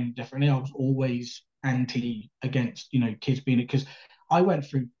me feel any differently. I was always anti against kids being it because I went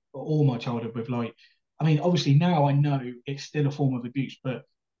through all my childhood with like. I mean, obviously now I know it's still a form of abuse, but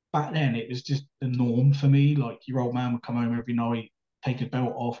back then it was just the norm for me. Like your old man would come home every night, take his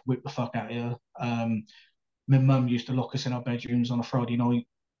belt off, whip the fuck out of you, my mum used to lock us in our bedrooms on a Friday night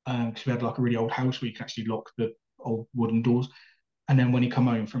because we had like a really old house where you could actually lock the old wooden doors. And then when he come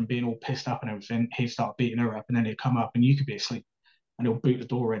home from being all pissed up and everything, he'd start beating her up, and then he'd come up and you could be asleep, and he'll boot the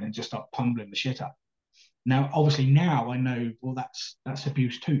door in and just start pummeling the shit out. Now, obviously, now I know, well, that's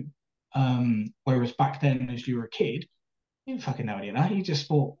abuse too. Whereas back then, as you were a kid, you didn't fucking know any of that. You just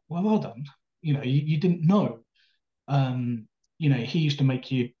thought, well done. You didn't know. Um, he used to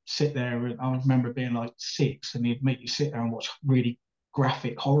make you sit there, and I remember being like 6, and he'd make you sit there and watch really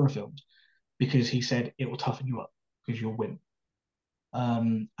graphic horror films because he said it will toughen you up because you'll win.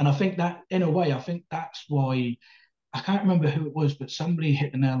 And I think that, in a way, I think that's why I can't remember who it was, but somebody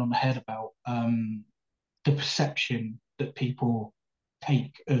hit the nail on the head about the perception that people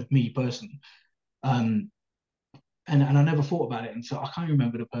take of me personally. Um, and I never thought about it until I can't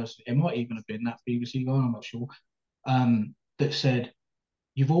remember the person. It might even have been that BBC guy, I'm not sure. That said,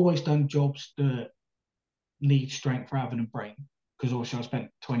 you've always done jobs that need strength rather than brain. Because also I spent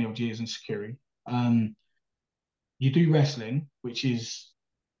 20 odd years in security. You do wrestling, which is,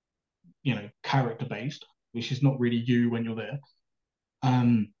 character based, which is not really you when you're there.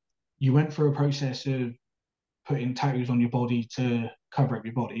 You went through a process of putting tattoos on your body to cover up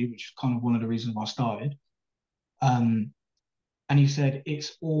your body, which is kind of one of the reasons why I started. And he said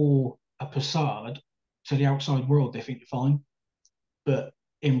it's all a facade to the outside world. They think you're fine, but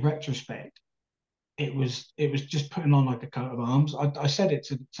in retrospect, it was just putting on like a coat of arms. I said it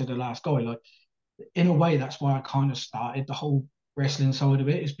to the last guy, like in a way, that's why I kind of started the whole wrestling side of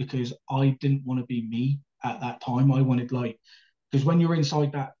it, is because I didn't want to be me at that time. I wanted because when you're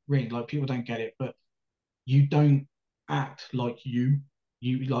inside that ring, like people don't get it, but you don't act like you.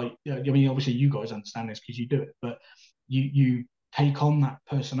 You like, I mean, obviously you guys understand this because you do it, but you take on that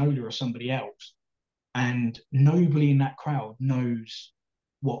persona of somebody else, and nobody in that crowd knows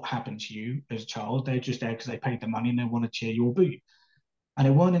what happened to you as a child. They're just there because they paid the money and they want to cheer you or boo you. And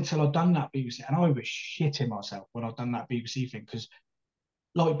it wasn't until I'd done that BBC, and I was shitting myself when I'd done that BBC thing because,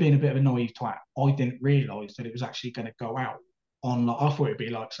 like being a bit of a naive twat, I didn't realise that it was actually going to go out on. Like, I thought it'd be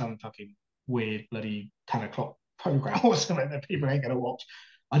like some fucking weird bloody 10 o'clock program or something that people ain't going to watch.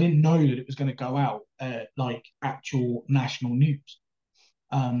 I didn't know that it was going to go out like actual national news,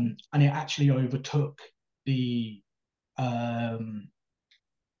 and it actually overtook the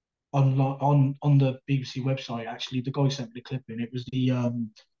on the BBC website. Actually, the guy sent me the clip in. It was it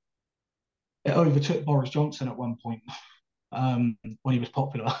overtook Boris Johnson at one point when he was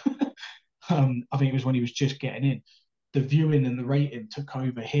popular. I think it was when he was just getting in. The viewing and the rating took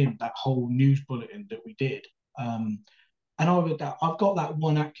over him. That whole news bulletin that we did, and I've got that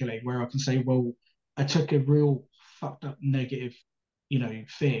one accolade where I can say, well, I took a real fucked up negative,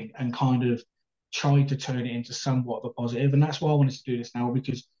 thing and kind of tried to turn it into somewhat of a positive. And that's why I wanted to do this now,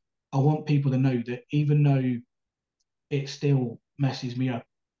 because I want people to know that even though it still messes me up,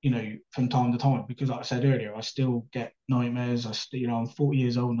 from time to time, because like I said earlier, I still get nightmares. I'm 40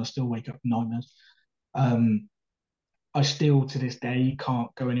 years old and I still wake up with nightmares. I still to this day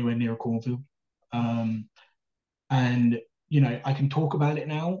can't go anywhere near a cornfield. And I can talk about it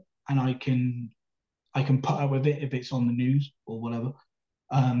now, and I can put up with it if it's on the news or whatever.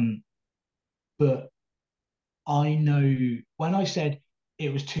 But I know when I said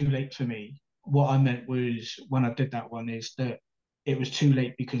it was too late for me, what I meant was, when I did that one, is that it was too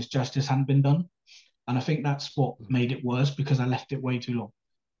late because justice hadn't been done. And I think that's what made it worse, because I left it way too long.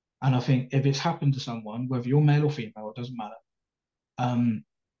 And I think if it's happened to someone, whether you're male or female, it doesn't matter. Um,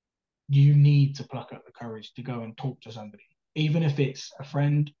 you need to pluck up the courage to go and talk to somebody, even if it's a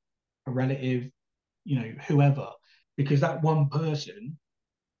friend, a relative, whoever, because that one person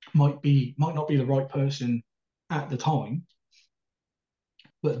might not be the right person at the time,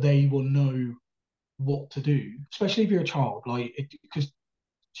 but they will know what to do, especially if you're a child. Because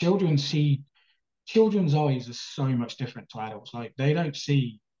children's eyes are so much different to adults. Like, they don't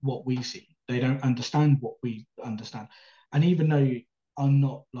see what we see, they don't understand what we understand. And even though I'm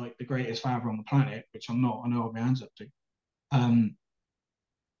not like the greatest father on the planet, which I'm not, I know what my hands up to. Um,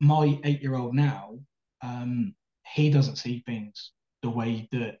 my 8-year-old now, he doesn't see things the way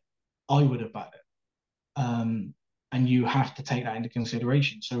that I would have back then. And you have to take that into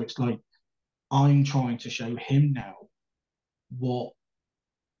consideration. So it's like I'm trying to show him now what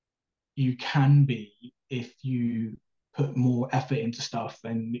you can be if you put more effort into stuff,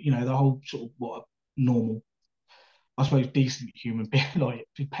 and the whole sort of what a normal, I suppose, decent human being, like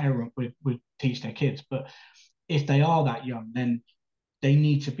a parent would teach their kids. But if they are that young, then they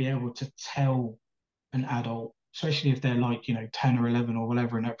need to be able to tell an adult, especially if they're like 10 or 11 or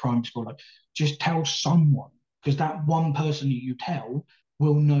whatever in their primary school, like, just tell someone, because that one person that you tell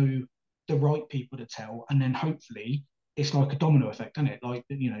will know the right people to tell, and then hopefully it's like a domino effect, isn't it? Like,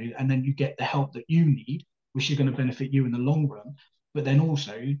 and then you get the help that you need, which is going to benefit you in the long run. But then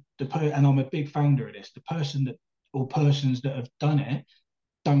also and I'm a big founder of this, the person that or persons that have done it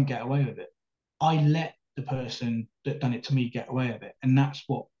don't get away with it. I let the person that done it to me get away with it, and that's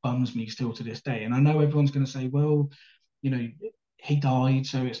what bums me still to this day. And I know everyone's going to say, well, you know, he died,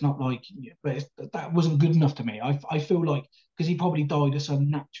 so it's not like, but that wasn't good enough to me. I feel like because he probably died of some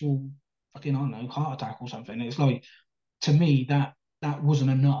natural fucking, I don't know, heart attack or something. It's like, to me, that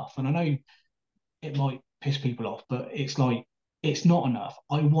wasn't enough. And I know it might piss people off, but it's like, it's not enough.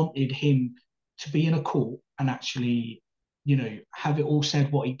 I wanted him to be in a court and actually, have it all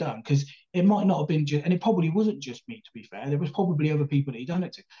said what he'd done, because it might not have been just, and it probably wasn't just me, to be fair. There was probably other people that he'd done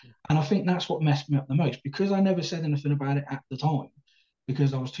it to. And I think that's what messed me up the most, because I never said anything about it at the time,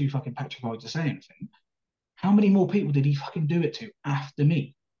 because I was too fucking petrified to say anything. How many more people did he fucking do it to after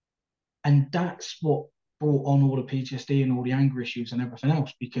me? And that's what brought on all the PTSD and all the anger issues and everything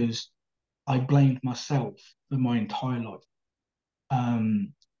else, because I blamed myself for my entire life.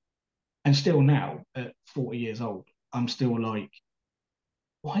 And still now, at 40 years old, I'm still like,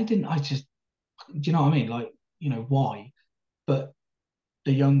 why didn't I just, do you know what I mean? Like, why? But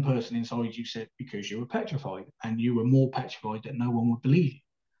the young person inside you said, because you were petrified, and you were more petrified that no one would believe you.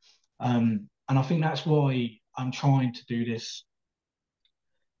 And I think that's why I'm trying to do this,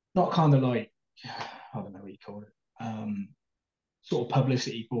 not kind of like, I don't know what you call it, sort of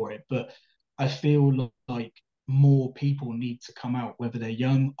publicity for it, but I feel like more people need to come out, whether they're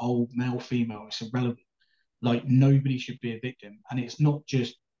young, old, male, female, it's irrelevant. Like, nobody should be a victim. And it's not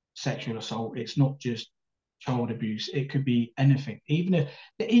just sexual assault, it's not just child abuse, it could be anything. Even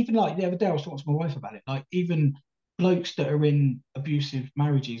like the other day I was talking to my wife about it, like blokes that are in abusive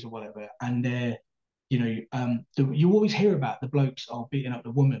marriages or whatever, and they're, you always hear about the blokes are beating up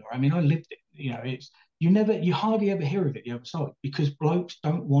the woman. Or, I mean, I lived it. It's, you hardly ever hear of it the other side, because blokes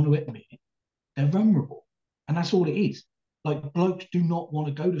don't want to admit it. They're vulnerable, and that's all it is. Like, blokes do not want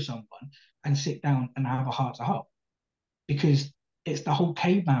to go to someone and sit down and have a heart to heart, because it's the whole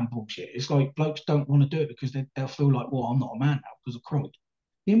caveman bullshit. It's like, blokes don't want to do it because they'll feel like, well, I'm not a man now because I cried.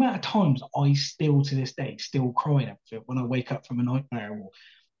 The amount of times I still, to this day, still cry and everything when I wake up from a nightmare, or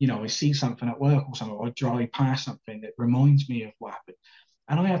I see something at work or something, or I drive past something that reminds me of what happened,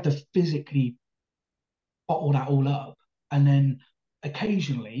 and I have to physically bottle that all up. And then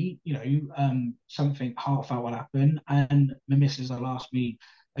occasionally, something heartfelt will happen, and my missus will ask me,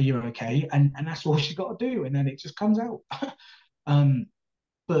 "Are you okay?" And that's all she's got to do, and then it just comes out. um,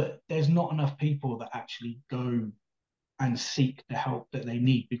 but there's not enough people that actually go and seek the help that they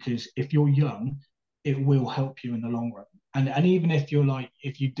need, because if you're young, it will help you in the long run. And even if you're like,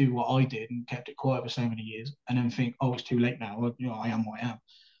 if you do what I did and kept it quiet for so many years, and then think, oh, it's too late now, well, I am what I am.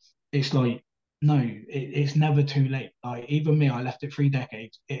 It's like, no, it's never too late. Like, even me, I left it 3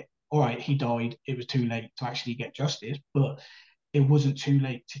 decades. All right, he died. It was too late to actually get justice, but it wasn't too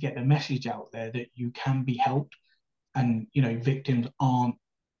late to get the message out there that you can be helped. And victims aren't.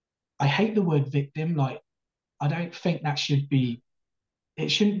 I hate the word victim. Like, I don't think that should be. It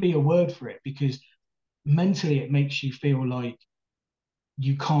shouldn't be a word for it, because mentally it makes you feel like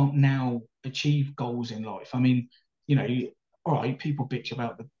you can't now achieve goals in life. I mean, all right, people bitch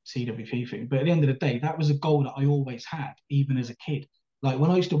about the CWP thing, but at the end of the day, that was a goal that I always had, even as a kid. Like, when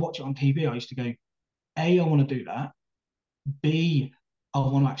I used to watch it on TV, I used to go, A, I want to do that. B, I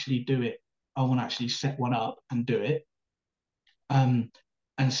want to actually do it. I want to actually set one up and do it. Um,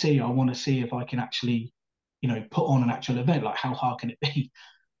 and C, I want to see if I can actually, put on an actual event. Like, how hard can it be?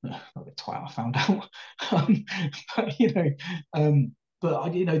 Like the twat I found out. um,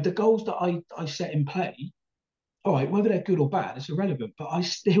 but the goals that I set in play, all right, whether they're good or bad, it's irrelevant. But I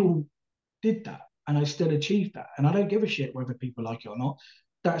still did that, and I still achieved that, and I don't give a shit whether people like it or not.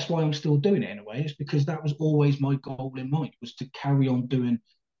 That's why I'm still doing it in a way. It's because that was always my goal in mind, was to carry on doing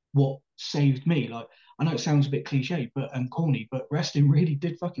what saved me. Like, I know it sounds a bit cliche, but and corny, but wrestling really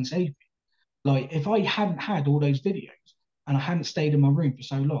did fucking save me. Like, if I hadn't had all those videos and I hadn't stayed in my room for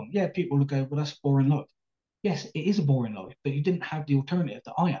so long, yeah, people would go, well, that's a boring life. Yes, it is a boring life, but you didn't have the alternative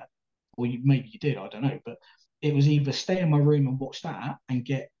that I had. Or maybe you did, I don't know. But it was either stay in my room and watch that and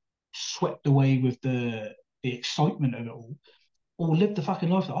get swept away with the excitement of it all, or live the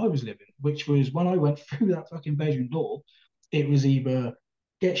fucking life that I was living, which was, when I went through that fucking bedroom door, it was either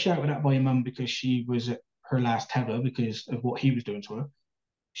get shouted at by your mum because she was at her last tether because of what he was doing to her.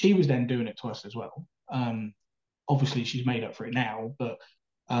 She was then doing it to us as well. Obviously, she's made up for it now, but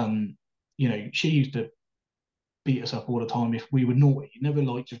she used to beat us up all the time if we were naughty. Never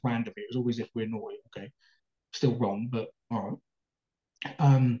like just randomly. It was always if we we're naughty. Okay, still wrong, but all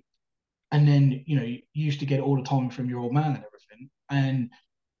right. And then, you used to get it all the time from your old man and everything. And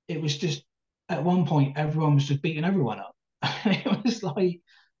it was just, at one point, everyone was just beating everyone up. It was like,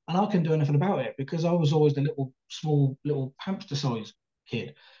 and I couldn't do anything about it because I was always the little, small, little hamster size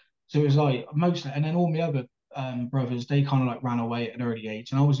kid. So it was like mostly, and then all my other brothers, they kind of like ran away at an early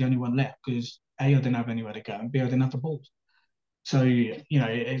age, and I was the only one left because A, I didn't have anywhere to go, and B, I didn't have the balls. So,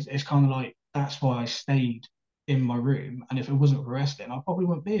 it's kind of like that's why I stayed in my room. And if it wasn't for wrestling, I probably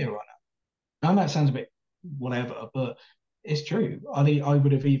wouldn't be here right now. I know that sounds a bit whatever, but it's true. I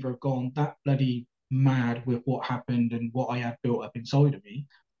would have either gone that bloody mad with what happened and what I had built up inside of me,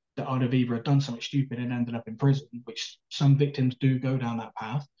 that I'd have either done something stupid and ended up in prison, which some victims do go down that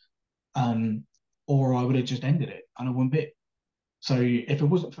path, um, or I would have just ended it and I wouldn't be. So if it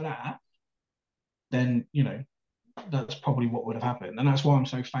wasn't for that, then that's probably what would have happened. And that's why I'm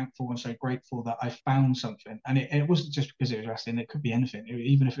so thankful and so grateful that I found something. And it wasn't just because it was wrestling, it could be anything,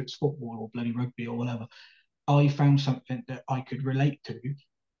 even if it's football or bloody rugby or whatever. I found something that I could relate to.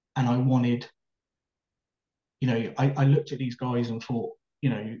 And I wanted, I looked at these guys and thought,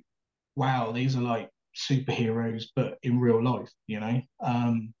 wow, these are like superheroes, but in real life. And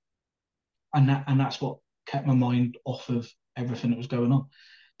that's what kept my mind off of everything that was going on.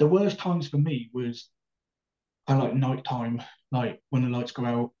 The worst times for me was I like nighttime, like when the lights go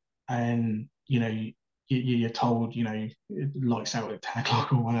out and you're told lights out at 10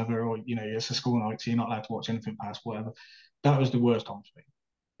 o'clock or whatever, or it's a school night, so you're not allowed to watch anything past whatever. That was the worst time for me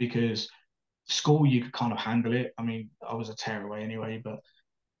because school you could kind of handle it. I mean, I was a tearaway anyway, but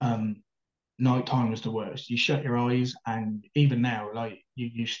um, nighttime was the worst. You shut your eyes, and even now, like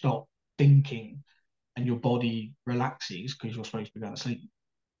you stop thinking, and your body relaxes because you're supposed to be going to sleep.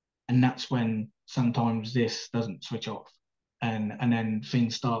 And that's when sometimes this doesn't switch off, and then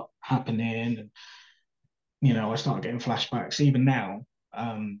things start happening, and I start getting flashbacks. Even now,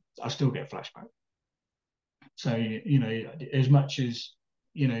 I still get flashbacks. So as much as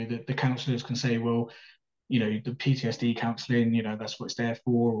the counsellors can say, well, the PTSD counselling, that's what it's there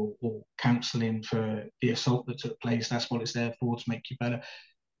for, or counselling for the assault that took place, that's what it's there for, to make you better.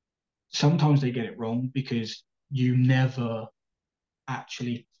 Sometimes they get it wrong because you never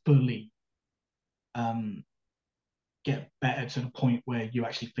actually fully um, get better to the point where you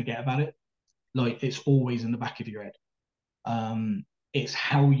actually forget about it. Like it's always in the back of your head. It's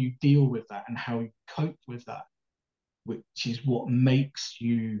how you deal with that and how you cope with that, which is what makes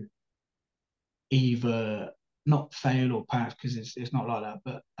you either not fail or pass, because it's not like that,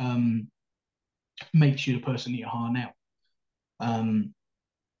 but makes you the person that you are now.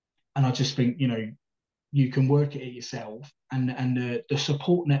 And I just think you can work it yourself, and the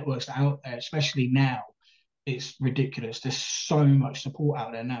support networks that are out there, especially now, it's ridiculous. There's so much support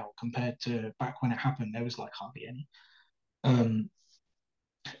out there now compared to back when it happened. There was like hardly any. Um,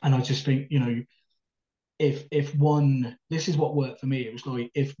 and I just think if one, this is what worked for me. It was like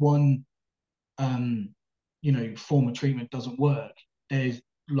if one um, form of treatment doesn't work, there's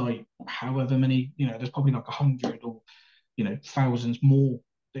like however many, there's probably like 100 or thousands more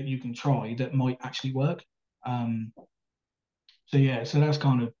that you can try that might actually work. Um, so yeah, so that's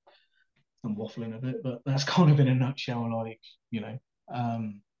kind of, I'm waffling a bit, but that's kind of in a nutshell, like, you know,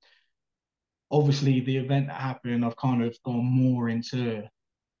 um, obviously the event that happened, I've kind of gone more into,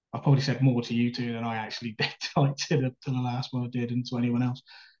 I probably said more to you two than I actually did, like to the last one I did and to anyone else.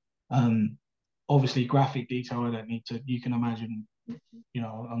 Um, Obviously graphic detail, I don't need to, you can imagine,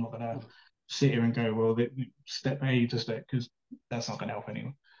 I'm not gonna sit here and go, well, step A to step, because that's not gonna help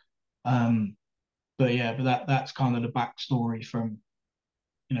anyone. Um, but yeah, but that's kind of the backstory from,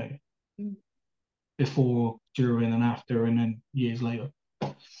 you know, before, during, and after, and then years later.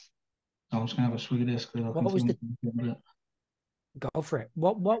 So I'm just gonna have a swig of this because I What think was the you go for it?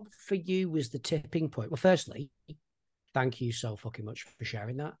 What for you was the tipping point? Well, firstly, thank you so fucking much for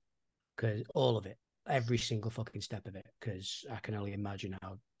sharing that, because all of it, every single fucking step of it, because I can only imagine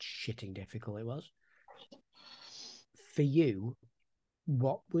how shitting difficult it was. For you,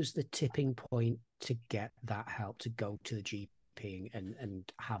 what was the tipping point to get that help, to go to the GP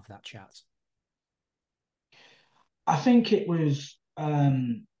and have that chat? I think it was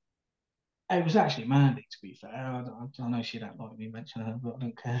actually Mandy, to be fair. I know she don't like me mentioning her, but I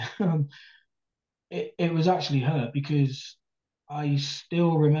don't care. It was actually her because I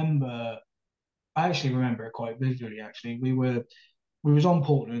still remember. I actually remember it quite vividly. Actually, we was on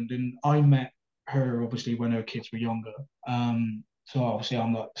Portland, and I met her obviously when her kids were younger. So obviously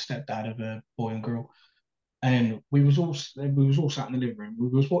I'm like the stepdad of a boy and girl, and we was all sat in the living room. We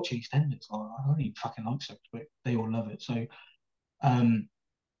was watching EastEnders. I don't even fucking like sex, but they all love it. So um,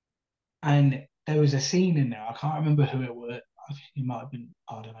 and there was a scene in there. I can't remember who it was. it might have been,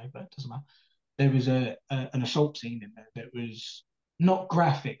 I don't know, but it doesn't matter. There was an assault scene in there that was not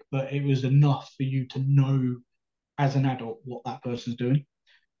graphic, but it was enough for you to know as an adult what that person's doing.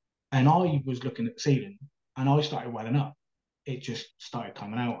 And I was looking at the ceiling and I started welling up. It just started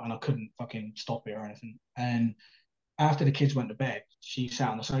coming out and I couldn't fucking stop it or anything. And after the kids went to bed, she sat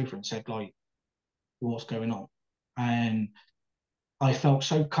on the sofa and said, like, what's going on? And I felt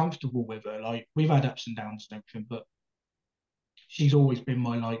so comfortable with her. Like, we've had ups and downs and everything, but she's always been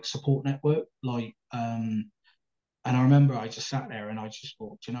my like support network. And I remember I just sat there and I just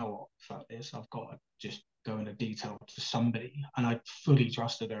thought, you know what, fuck this, I've got to just go into detail to somebody. And I fully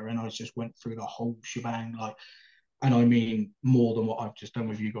trusted her and I just went through the whole shebang, like, and I mean more than what I've just done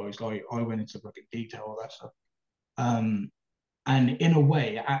with you guys. Like, I went into fucking detail of that stuff. Um, and in a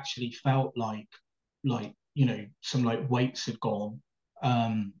way, it actually felt like some like weights had gone,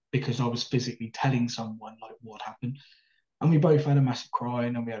 because I was physically telling someone like what happened. And we both had a massive cry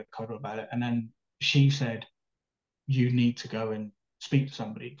and then we had a cuddle about it. And then she said, you need to go and speak to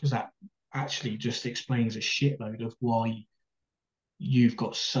somebody because that actually just explains a shitload of why you've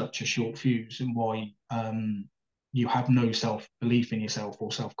got such a short fuse and why you have no self belief in yourself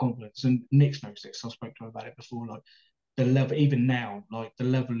or self confidence. And Nick knows this. I spoke to him about it before. Like the level, even now, like the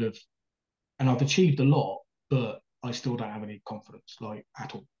level of, and I've achieved a lot, but I still don't have any confidence, like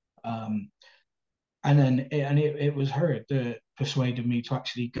at all. And then it was her that persuaded me to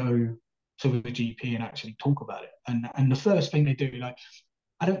actually go to the GP and actually talk about it. And the first thing they do, like,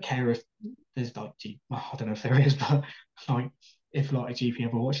 I don't care if there's like, well, I don't know if there is, but like, if like a GP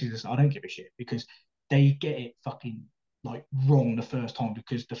ever watches this, I don't give a shit because they get it fucking like wrong the first time.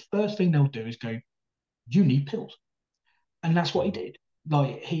 Because the first thing they'll do is go, you need pills, and that's what he did.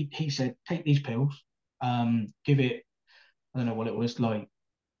 Like he said, take these pills, give it, I don't know what it was, like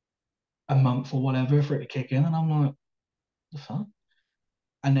a month or whatever for it to kick in, and I'm like, the fuck,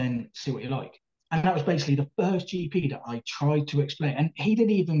 and then see what you like. And that was basically the first GP that I tried to explain, and he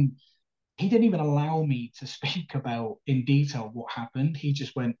didn't even allow me to speak about in detail what happened. He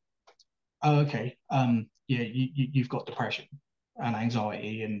just went, oh, okay, yeah, you've got depression and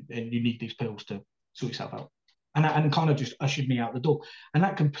anxiety, and you need these pills to sort yourself out, and kind of just ushered me out the door, and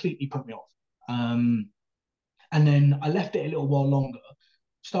that completely put me off. And then I left it a little while longer,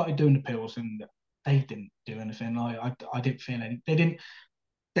 started doing the pills, and they didn't do anything. I didn't feel any. They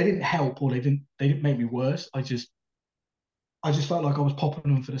didn't help, or they didn't make me worse. I just felt like I was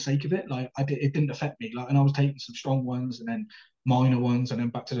popping them for the sake of it. Like it didn't affect me. Like, and I was taking some strong ones and then minor ones and then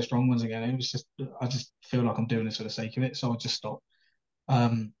back to the strong ones again. It was just, I just feel like I'm doing this for the sake of it. So I just stopped.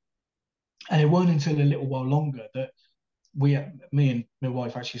 Um, and it wasn't until a little while longer that me and my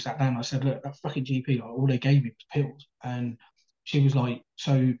wife actually sat down. And I said, look, that fucking GP, like, all they gave me was pills. And she was like,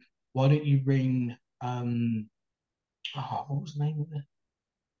 so why don't you ring, what was the name of it?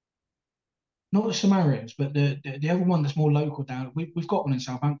 Not the Samaritans, but the other one that's more local down. We've got one in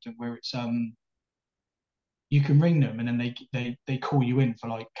Southampton where it's you can ring them and then they call you in for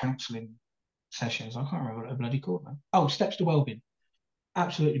like counselling sessions. I can't remember what they're bloody called now. Oh, Steps to Wellbeing.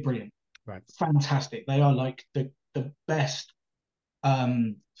 Absolutely brilliant. Right. Fantastic. They are like the best.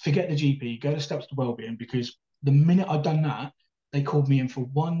 Forget the GP, go to Steps to Wellbeing, because the minute I'd done that, they called me in for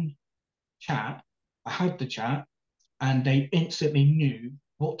one chat. I had the chat and they instantly knew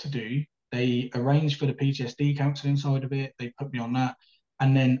what to do. They arranged for the PTSD counselling side of it. They put me on that.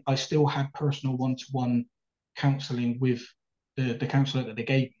 And then I still had personal one-to-one counselling with the counsellor that they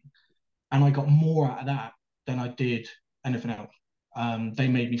gave me. And I got more out of that than I did anything else. They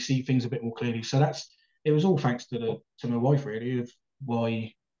made me see things a bit more clearly. So it was all thanks to my wife, really, of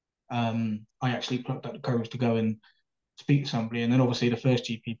why I actually plucked up the courage to go and speak to somebody. And then obviously the first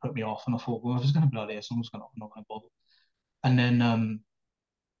GP put me off, and I thought, well, if it's going to be like this, I'm not going to bother. And then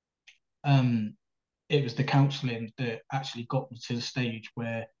um, it was the counselling that actually got me to the stage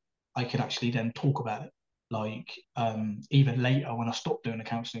where I could actually then talk about it. Like even later when I stopped doing the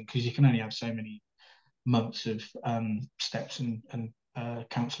counselling, because you can only have so many months of steps and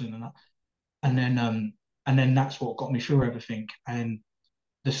counselling and that, and then that's what got me through everything, and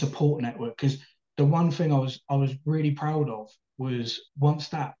the support network. Because the one thing I was really proud of was once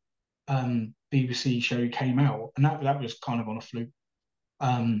that BBC show came out, and that was kind of on a fluke.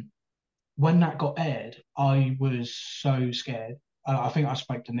 Um, when that got aired, I was so scared. I think I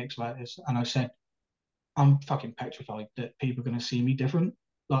spoke to Nick about this, and I said, "I'm fucking petrified that people are going to see me different."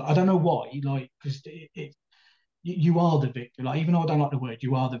 Like, I don't know why. Like, because you are the victim. Like, even though I don't like the word,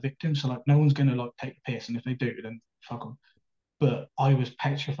 you are the victim. So like, no one's going to like take the piss, and if they do, then fuck them. But I was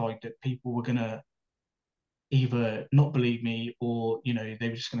petrified that people were going to either not believe me, or they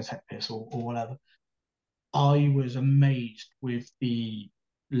were just going to take the piss, or whatever. I was amazed with the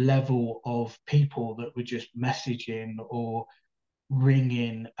level of people that were just messaging or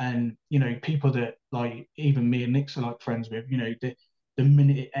ringing, and people that like even me and Nick's are like friends with. The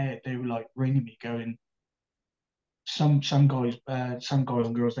minute it aired, they were like ringing me, going, some guys and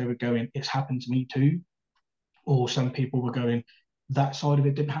girls, they were going, "It's happened to me too," or some people were going, "That side of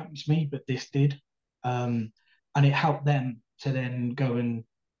it didn't happen to me, but this did," and it helped them to then go and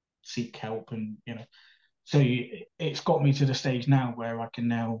seek help, and so it's got me to the stage now where I can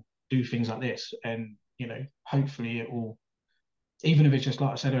now do things like this, and hopefully it will, even if it's just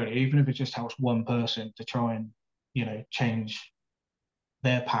like I said earlier, even if it just helps one person to try and change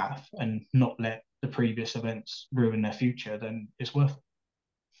their path and not let the previous events ruin their future, then it's worth it.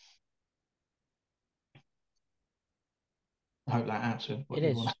 I hope that answered what It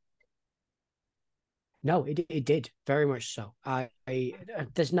you want. is. No, it did very much so.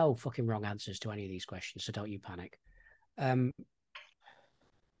 There's no fucking wrong answers to any of these questions, so don't you panic. Um,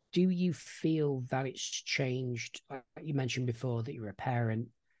 do you feel that it's changed? You mentioned before that you're a parent,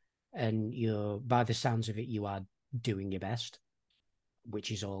 and you're, by the sounds of it, you are doing your best,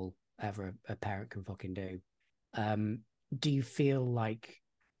 which is all ever a parent can fucking do. Do you feel like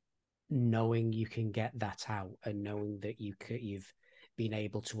knowing you can get that out and knowing that you've been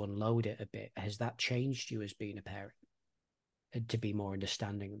able to unload it a bit, has that changed you as being a parent to be more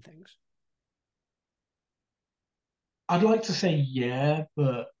understanding of things? I'd like to say yeah,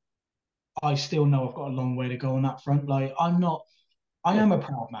 but I still know I've got a long way to go on that front. Like I Good. am a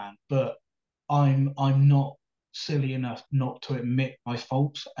proud man, but I'm not silly enough not to admit my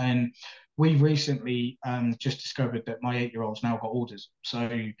faults. And we recently just discovered that my 8-year-old's now got autism. So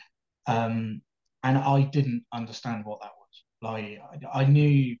um, and I didn't understand what that was. Like I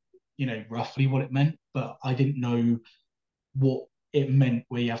knew, roughly what it meant, but I didn't know what it meant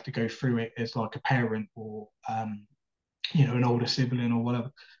where you have to go through it as like a parent or an older sibling or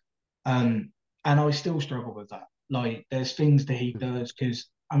whatever. Um, and I still struggle with that. Like, there's things that he does because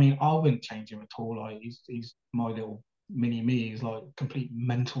I mean, I wouldn't change him at all. Like, he's my little mini me. He's like complete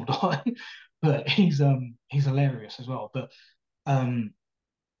mental guy, but he's hilarious as well. But um,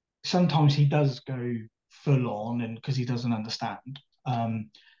 sometimes he does go full on, and because he doesn't understand. Um,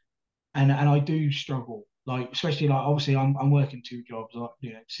 and I do struggle. Like, especially like obviously I'm working 2 jobs. Like,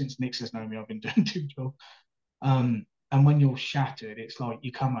 since Nix has known me, I've been doing 2 jobs. And when you're shattered, it's like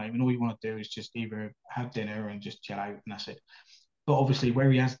you come home and all you want to do is just either have dinner and just chill out, and that's it. But obviously, where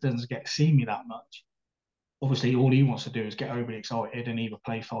he doesn't get to see me that much, obviously, all he wants to do is get overly excited and either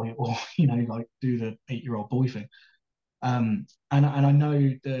play fight or like do the 8-year-old boy thing. And I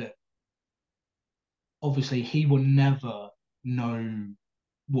know that obviously he will never know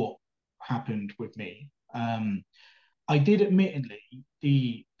what happened with me. I did admittedly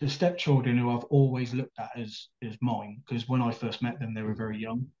the stepchildren who I've always looked at as mine, because when I first met them they were very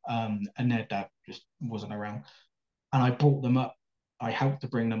young, and their dad just wasn't around, and I brought them up. I helped to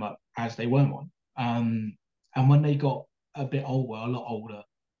bring them up as they were mine, and when they got a bit older, a lot older,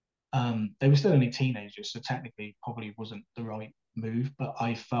 they were still only teenagers, so technically probably wasn't the right move, but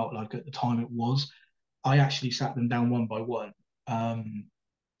I felt like at the time it was. I actually sat them down one by one, um,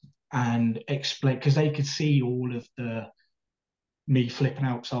 and explained, because they could see all of the me flipping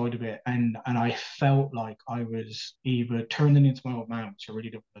outside of it, and I felt like I was either turning into my old man, which I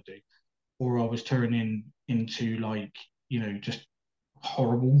really don't want to do, or I was turning into like just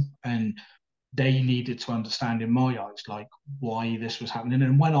horrible, and they needed to understand in my eyes like why this was happening.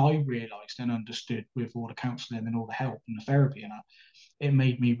 And when I realized and understood with all the counseling and all the help and the therapy and that, it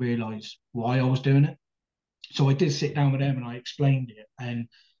made me realize why I was doing it. So I did sit down with them and I explained it, and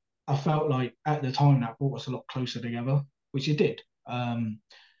I felt like at the time that brought us a lot closer together, which it did. And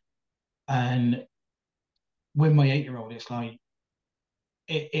with my 8-year-old, it's like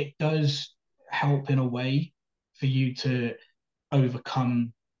it does help in a way for you to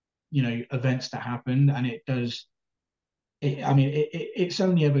overcome, events that happen, and it does. I mean, it's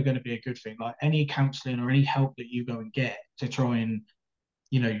only ever going to be a good thing. Like any counselling or any help that you go and get to try and,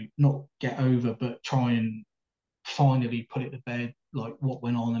 not get over, but try and finally put it to bed, like what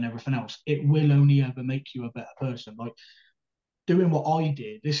went on and everything else. It will only ever make you a better person. Like doing what I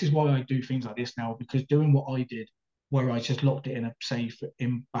did, this is why I do things like this now, because doing what I did, where I just locked it in a safe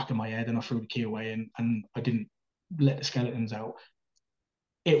in back of my head and I threw the key away, and I didn't let the skeletons out,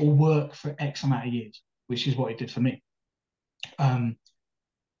 it will work for X amount of years, which is what it did for me. Um,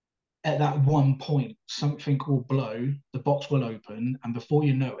 at that one point, something will blow, the box will open, and before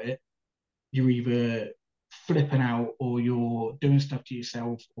you know it, you're either flipping out or you're doing stuff to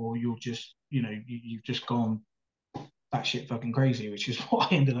yourself, or you're just, you've just gone batshit fucking crazy, which is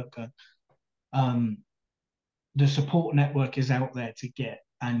what I ended up going. Um, the support network is out there to get,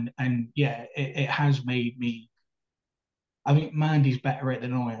 and yeah, it has made me. I think Mandy's better at it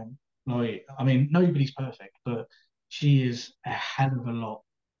than I am. Like, I mean, nobody's perfect, but she is a Yeah, hell of a lot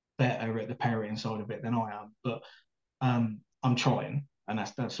better at the parenting side of it than I am. But I'm trying, and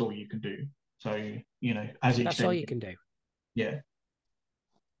that's all you can do. So, as each that's all day, you can do. yeah,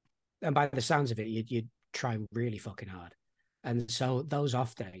 And by the sounds of it, you're trying really fucking hard. And so those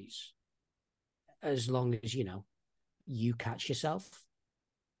off days, as long as you catch yourself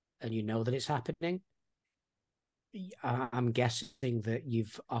and you know that it's happening, I'm guessing that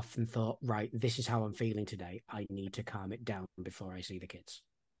you've often thought, right, this is how I'm feeling today. I need to calm it down before I see the kids.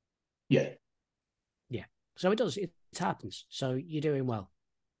 yeah. Yeah. So it happens. So you're doing well.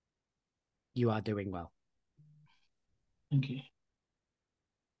 You are doing well. Thank you.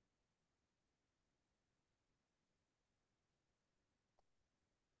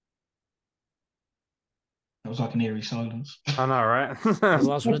 That was like an eerie silence. I know, right? It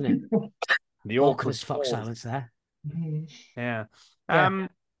was, wasn't it? The Awkward awkward as fuck pause. silence there. Yeah. Yeah.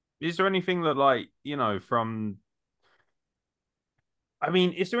 Is there anything that, like, from, I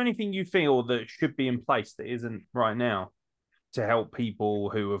mean, is there anything you feel that should be in place that isn't right now to help people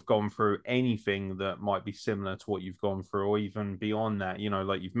who have gone through anything that might be similar to what you've gone through, or even beyond that?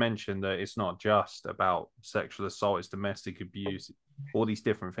 Like you've mentioned that it's not just about sexual assault, it's domestic abuse, all these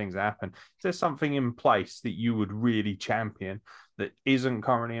different things that happen. Is there something in place that you would really champion that isn't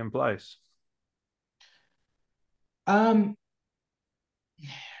currently in place? Um,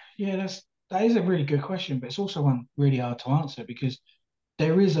 yeah, that is a really good question, but it's also one really hard to answer because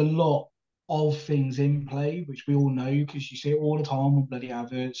there is a lot of things in play which we all know because you see it all the time on bloody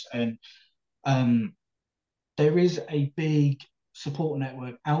adverts, and um, there is a big support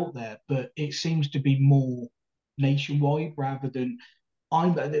network out there, but it seems to be more nationwide rather than.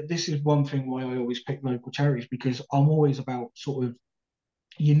 This is one thing why I always pick local charities because I'm always about sort of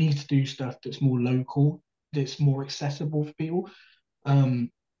you need to do stuff that's more local, that's more accessible for people. Um,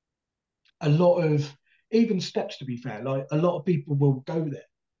 a lot of even steps, to be fair, like a lot of people will go there,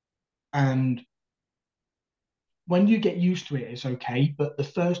 and when you get used to it, it's okay. But the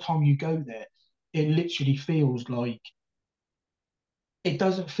first time you go there, it literally feels like it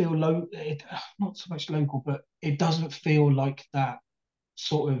doesn't feel not so much local, but it doesn't feel like that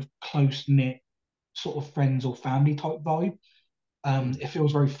sort of close knit, sort of friends or family type vibe. It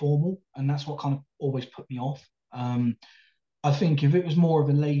feels very formal, and that's what kind of always put me off. I think if it was more of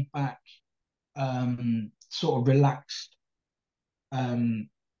a laid back, sort of relaxed um,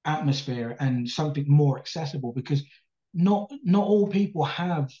 atmosphere and something more accessible, because not all people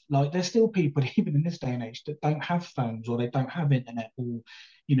have, like, there's still people even in this day and age that don't have phones or they don't have internet, or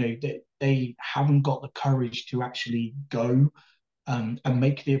that they haven't got the courage to actually go and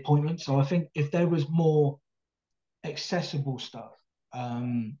make the appointment. So I think if there was more accessible stuff,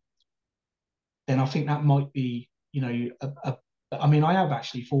 um, then I think that might be, I mean, I have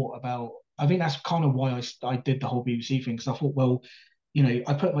actually thought about. I think that's kind of why I did the whole BBC thing, because I thought, well,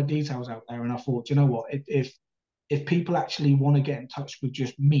 I put my details out there, and I thought, you know what, if people actually want to get in touch with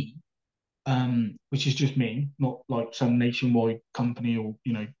just me, which is just me, not like some nationwide company or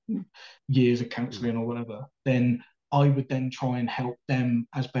years of counselling or whatever, then I would then try and help them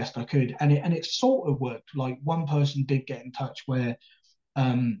as best I could, and it sort of worked. Like one person did get in touch where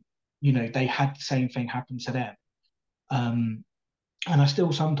um, they had the same thing happen to them. And I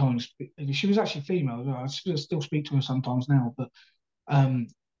still sometimes, she was actually female, I still speak to her sometimes now, but um,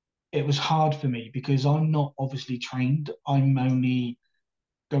 it was hard for me because I'm not obviously trained. I'm only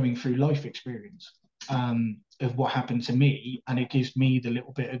going through life experience of what happened to me, and it gives me the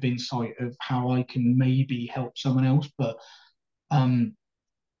little bit of insight of how I can maybe help someone else. But um,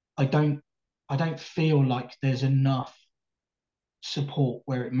 I don't, I don't feel like there's enough support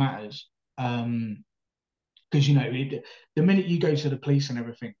where it matters. Because the minute you go to the police and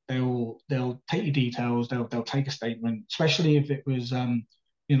everything, they'll take your details, they'll take a statement, especially if it was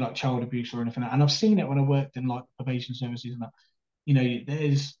like child abuse or anything. And I've seen it when I worked in like probation services and that.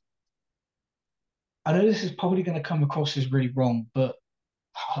 There's I know this is probably going to come across as really wrong, but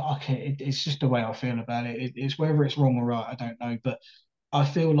okay, it's just the way I feel about it. It's whether it's wrong or right, I don't know, but I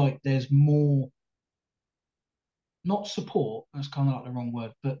feel like there's more, not support, that's kind of like the wrong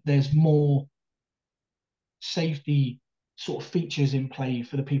word, but there's more safety sort of features in play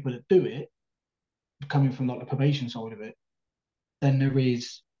for the people that do it, coming from like the probation side of it, than there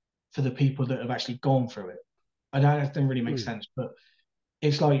is for the people that have actually gone through it. I know that doesn't really make Mm. sense, but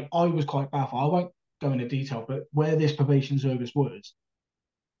it's like I was quite baffled. I won't go into detail, but where this probation service was,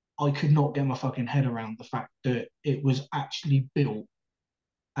 I could not get my fucking head around the fact that it was actually built,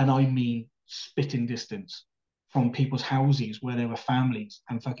 and I mean spitting distance from people's houses where there were families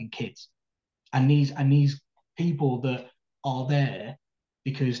and fucking kids, and these people that are there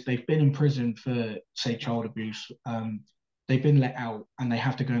because they've been in prison for, say, child abuse. They've been let out and they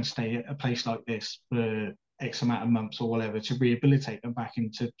have to go and stay at a place like this for X amount of months or whatever to rehabilitate them back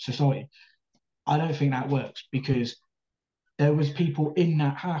into society. I don't think that works because there was people in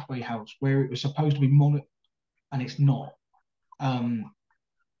that halfway house where it was supposed to be monitored and it's not.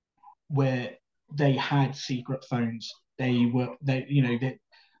 Where they had secret phones,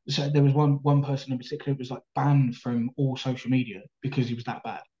 so there was one person in particular who was like banned from all social media because he was that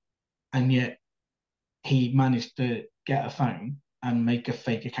bad, and yet he managed to get a phone and make a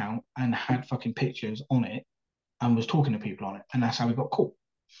fake account and had fucking pictures on it and was talking to people on it, and that's how he got caught.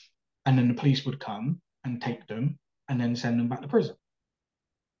 And then the police would come and take them and then send them back to prison.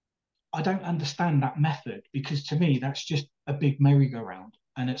 I don't understand that method because to me that's just a big merry-go-round,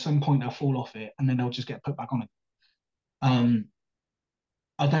 and at some point they'll fall off it and then they'll just get put back on it. Um,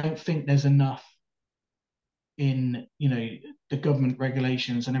 I don't think there's enough in the government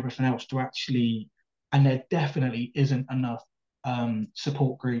regulations and everything else to actually, and there definitely isn't enough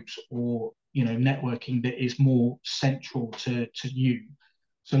support groups or networking that is more central to you.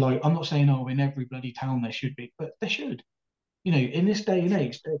 So like, I'm not saying in every bloody town there should be, but there should. In this day and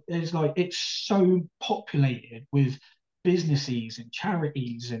age, there's like, it's so populated with businesses and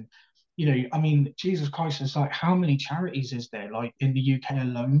charities, and I mean, Jesus Christ, it's like, how many charities is there like in the UK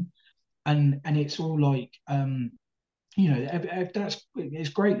alone? And it's all like, that's, it's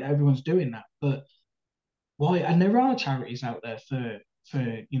great that everyone's doing that, but why? And there are charities out there for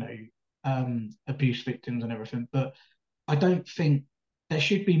abuse victims and everything, but I don't think there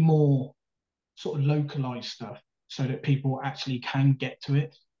should be more sort of localized stuff so that people actually can get to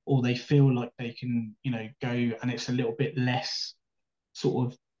it, or they feel like they can go, and it's a little bit less sort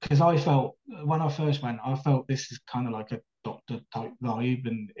of, because I felt when I first went, I felt this is kind of like a doctor type vibe,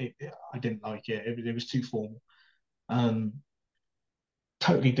 and I didn't like it. It was too formal. Um,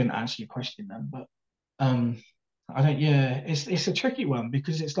 Totally didn't answer your question then, but um, I don't. Yeah, it's a tricky one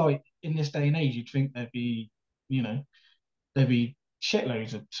because it's like, in this day and age, you'd think you know, there'd be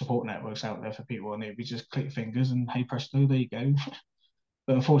shitloads of support networks out there for people, and it'd be just click fingers and hey presto, there you go.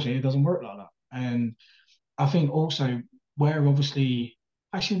 But unfortunately, it doesn't work like that. And I think also, where obviously,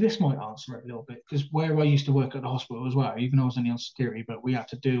 actually, this might answer it a little bit, because where I used to work at the hospital as well, even though I was only on security, but we had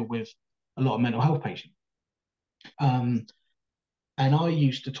to deal with a lot of mental health patients. Um, and I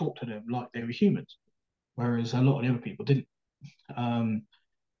used to talk to them like they were humans, whereas a lot of the other people didn't. Um,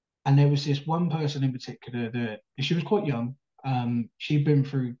 and there was this one person in particular that she was quite young. She'd been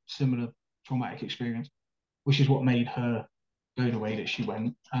through similar traumatic experience, which is what made her go the way that she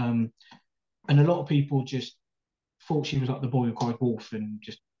went. And a lot of people just thought she was like the boy who cried wolf and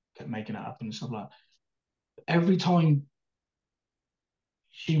just kept making it up and stuff like that. Every time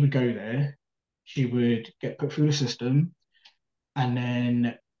she would go there, she would get put through the system, and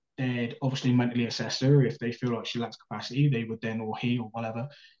then they'd obviously mentally assess her. If they feel like she lacks capacity, they would then, or he or whatever,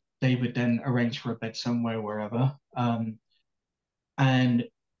 they would then arrange for a bed somewhere, wherever. And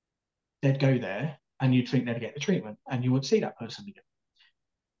they'd go there and you'd think they'd get the treatment and you would see that person again.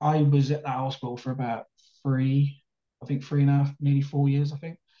 I was at that hospital for about I think 3.5, nearly 4 years, I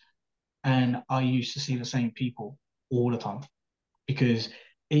think. And I used to see the same people all the time because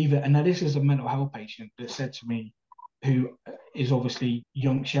and now this is a mental health patient that said to me, who is obviously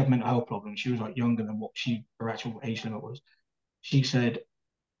young, she had mental health problems. She was like younger than what her actual age limit was. She said,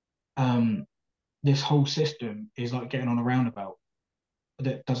 um, this whole system is like getting on a roundabout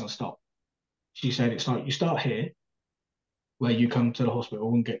that doesn't stop. She said it's like, you start here, where you come to the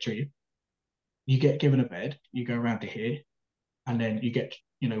hospital and get treated. You get given a bed, you go around to here, and then you get,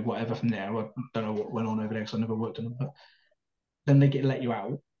 whatever from there. I don't know what went on over there because I never worked on them, but then they let you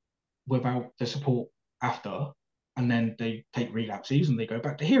out without the support after, and then they take relapses and they go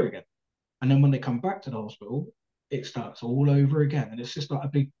back to here again. And then when they come back to the hospital, it starts all over again, and it's just like a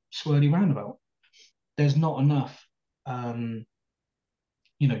big swirly roundabout. There's not enough,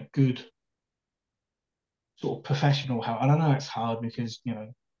 good sort of professional help. And I know it's hard because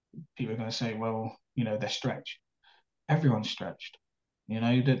people are going to say, well, they're stretched. Everyone's stretched. The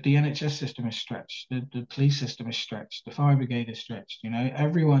NHS system is stretched. The police system is stretched. The fire brigade is stretched.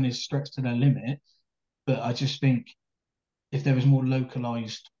 Everyone is stretched to their limit. But I just think if there was more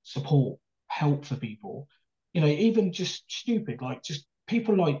localized support, help for people, even just stupid, like just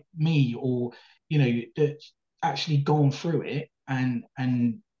people like me, or that actually gone through it and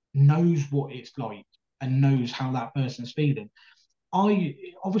knows what it's like and knows how that person's feeling. I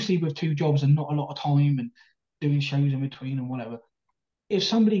obviously, with two jobs and not a lot of time and doing shows in between and whatever, if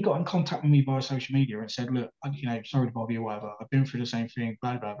somebody got in contact with me via social media and said, look, sorry to bother you, or whatever, I've been through the same thing,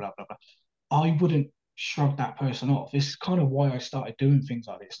 blah, blah, blah, blah, blah, I wouldn't shrug that person off. This is kind of why I started doing things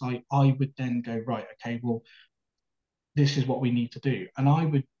like this. Like, I would then go, right, okay, well, this is what we need to do. And I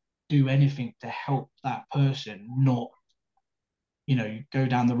would do anything to help that person not, go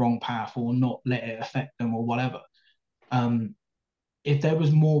down the wrong path or not let it affect them or whatever. Um, if there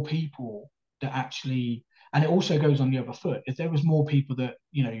was more people that actually, and it also goes on the other foot, if there was more people that,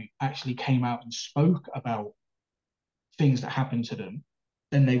 actually came out and spoke about things that happened to them,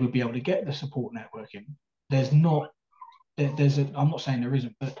 then they would be able to get the support networking. There's not, I'm not saying there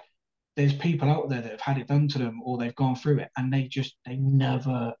isn't, but there's people out there that have had it done to them or they've gone through it and they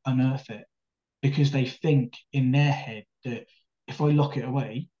never unearth it because they think in their head that if I lock it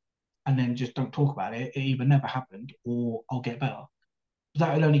away and then just don't talk about it, it either never happened or I'll get better.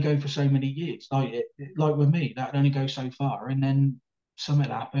 That will only go for so many years. Like with me, that would only go so far, and then something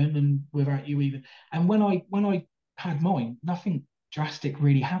happened, and without you even. And when I had mine, nothing drastic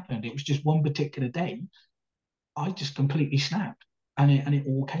really happened. It was just one particular day, I just completely snapped, and it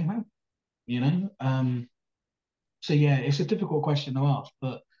all came out. You know. So yeah, it's a difficult question to ask,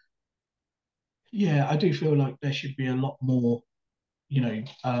 but yeah, I do feel like there should be a lot more,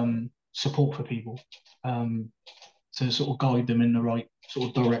 support for people, um, to sort of guide them in the right sort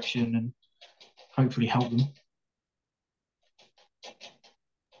of direction and hopefully help them.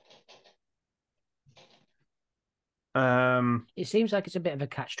 It seems like it's a bit of a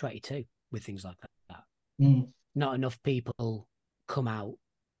catch-22 with things like that. Mm. Not enough people come out,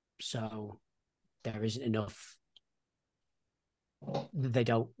 so there isn't enough. They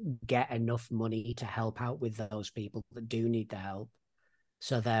don't get enough money to help out with those people that do need the help.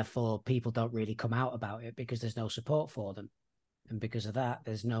 So therefore, people don't really come out about it because there's no support for them, and because of that,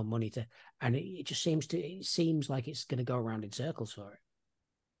 there's no money to. And it just seems like it's going to go around in circles for it.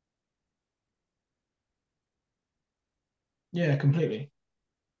 Yeah, completely.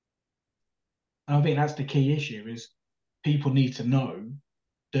 And I think that's the key issue is people need to know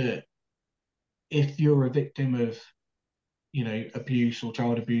that if you're a victim of, abuse or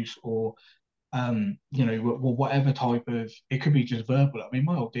child abuse or, whatever type of, it could be just verbal. I mean,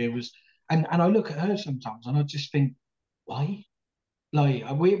 my old dear was, and I look at her sometimes and I just think, why? Like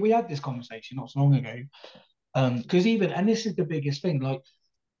we had this conversation not so long ago. Because even, and this is the biggest thing, like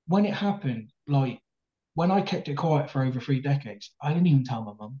when it happened, like when I kept it quiet for over 3 decades, I didn't even tell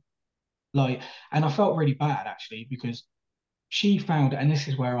my mum. Like, and I felt really bad actually because she found, and this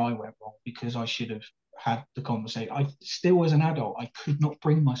is where I went wrong because I should have had the conversation. I still, as an adult, I could not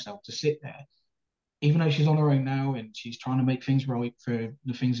bring myself to sit there, even though she's on her own now and she's trying to make things right for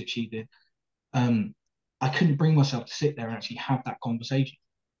the things that she did. Um, I couldn't bring myself to sit there and actually have that conversation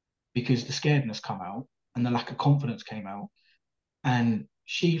because the scaredness come out and the lack of confidence came out, and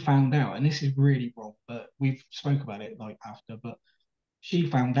she found out, and this is really wrong, but we've spoke about it like after, but she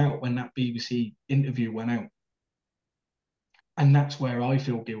found out when that BBC interview went out. And that's where I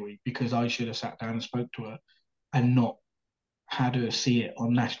feel guilty because I should have sat down and spoke to her and not had her see it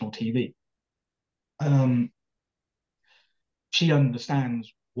on national TV. Um, she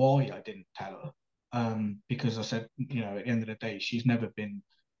understands why I didn't tell her. Because I said, at the end of the day, she's never been,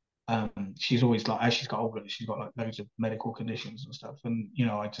 she's always like, as she's got older, she's got like loads of medical conditions and stuff. And,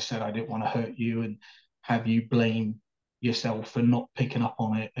 I just said I didn't want to hurt you and have you blame yourself for not picking up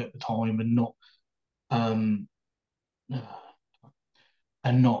on it at the time and not, um,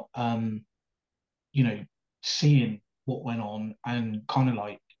 and not, seeing what went on and kind of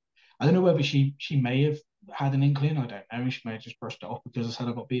like I don't know whether she may have had an inkling. I don't know. She may have just brushed it off because I said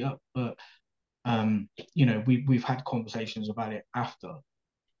I got beat up. But we've had conversations about it after.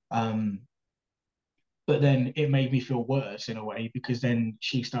 Um, but then it made me feel worse in a way because then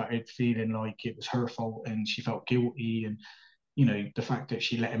she started feeling like it was her fault and she felt guilty and the fact that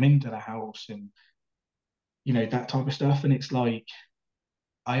she let him into the house and that type of stuff. And it's like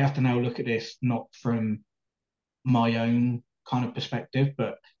I have to now look at this not from my own kind of perspective,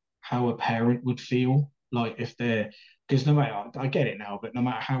 but how a parent would feel like if they're because no matter I get it now, but no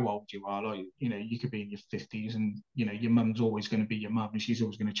matter how old you are, like you could be in your 50s and your mum's always going to be your mum and she's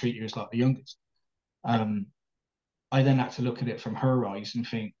always going to treat you as like the youngest. Um, I then had to look at it from her eyes and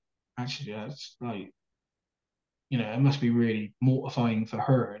think, actually, that's like it must be really mortifying for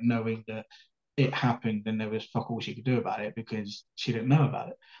her knowing that it happened and there was fuck all she could do about it because she didn't know about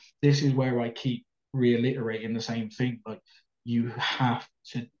it. This is where I keep reiterating the same thing. Like you have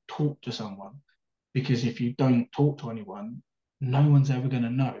to talk to someone because if you don't talk to anyone, no one's ever going to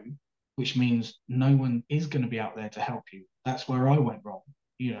know, which means no one is going to be out there to help you. That's where I went wrong.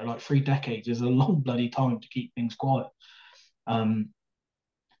 Like 3 decades is a long bloody time to keep things quiet. Um,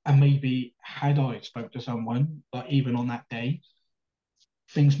 And maybe had I spoke to someone, like even on that day,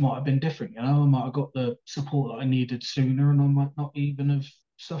 things might have been different. You know, I might have got the support that I needed sooner, and I might not even have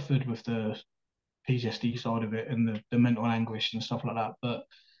suffered with the PTSD side of it and the mental anguish and stuff like that. But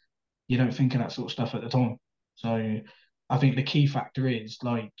you don't think of that sort of stuff at the time. So I think the key factor is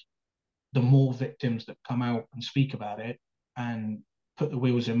like the more victims that come out and speak about it and put the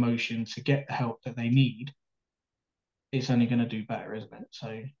wheels in motion to get the help that they need, it's only going to do better, isn't it?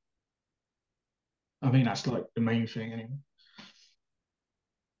 So I think that's like the main thing anyway.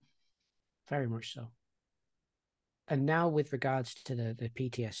 Very much so. And now with regards to the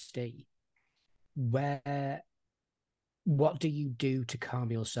PTSD, what do you do to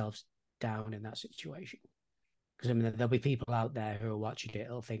calm yourselves down in that situation? Because I mean, there'll be people out there who are watching it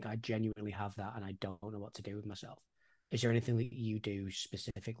who'll think I genuinely have that and I don't know what to do with myself. Is there anything that you do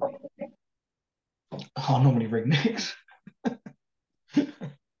specifically? I normally ring Nick's.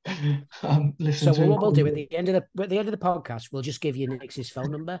 Listen So to what we'll do at the end of the podcast, we'll just give you Nix's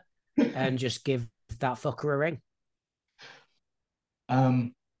phone number and just give that fucker a ring.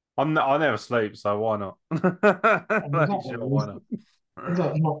 I never sleep, so why not? Like, sure, why not? It's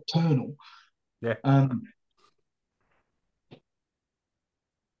like nocturnal. Yeah.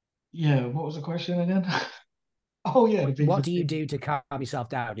 Yeah, what was the question again? Oh yeah, what do you do to calm yourself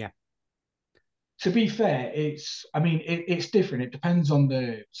down? Yeah. To be fair, it's different. It depends on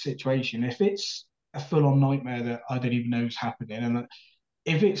the situation. If it's a full-on nightmare that I don't even know is happening, and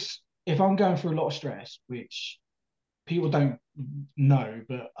if I'm going through a lot of stress, which people don't know,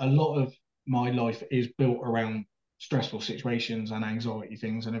 but a lot of my life is built around stressful situations and anxiety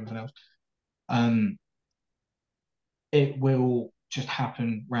things and everything else. It will just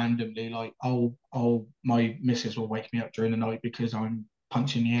happen randomly. Like my missus will wake me up during the night because I'm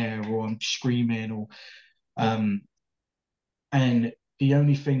punching the air or I'm screaming or um and the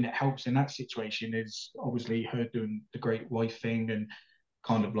only thing that helps in that situation is obviously her doing the great wife thing and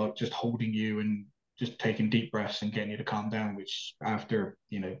kind of like just holding you and just taking deep breaths and getting you to calm down, which after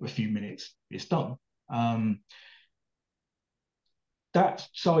a few minutes it's done. That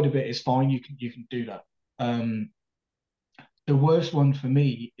side of it is fine. You can do that. The worst one for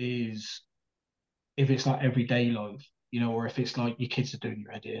me is if it's like everyday life, or if it's like your kids are doing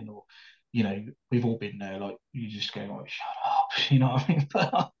your head in, or we've all been there. Like you just go like, shut up, you know what I mean?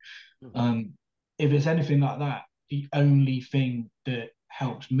 But if it's anything like that, the only thing that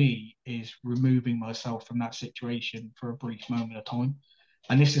helps me is removing myself from that situation for a brief moment of time.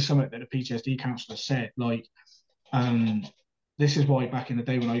 And this is something that the PTSD counsellor said. Like, this is why back in the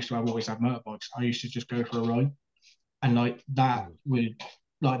day when I used to always have motorbikes, I used to just go for a ride, and like that would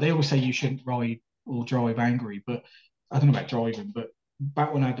like they always say you shouldn't ride or drive angry, but I don't know about driving, but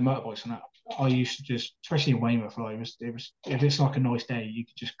back when I had the motorbikes and that, I used to just, especially in Weymouth, like it was if it's like a nice day, you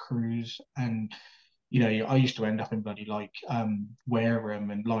could just cruise, and I used to end up in bloody like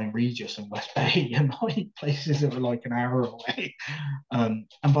Wareham and Lyme Regis and West Bay and like places that were like an hour away. And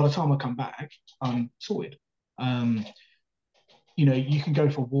by the time I come back, I'm sorted. You can go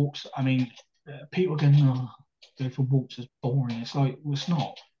for walks. I mean, people go, no, go for walks is boring. It's like, well, it's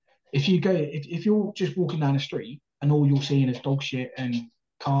not. If you're just walking down the street and all you're seeing is dog shit and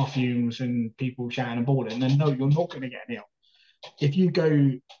car fumes and people shouting and bawling, then no, you're not going to get any help. If you go,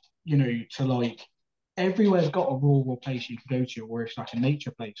 to like everywhere's got a rural place you can go to, or it's like a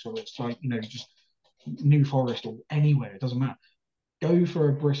nature place, or it's like, just New Forest or anywhere, it doesn't matter. Go for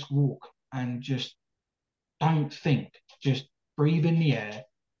a brisk walk and just don't think, just breathe in the air,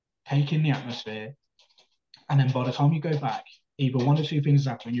 take in the atmosphere, and then by the time you go back, either one or two things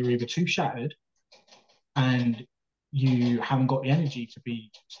happen. You're either too shattered and you haven't got the energy to be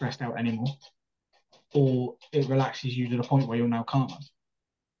stressed out anymore, or it relaxes you to the point where you're now calmer.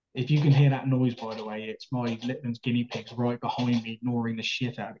 If you can hear that noise, by the way, it's my Litman's guinea pigs right behind me, gnawing the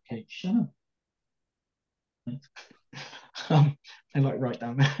shit out of the cage. Shut up. They're like right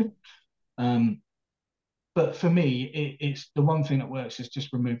down there. But for me, it's the one thing that works is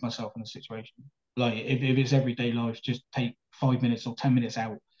just remove myself from the situation. Like if it's everyday life, just take 5 minutes or 10 minutes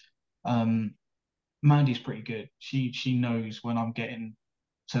out. Mandy's pretty good. She knows when I'm getting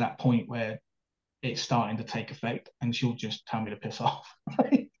to that point where it's starting to take effect, and she'll just tell me to piss off.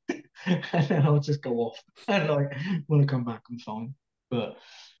 And then I'll just go off. And like when I come back, I'm fine. But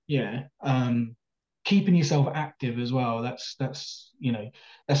yeah, keeping yourself active as well. That's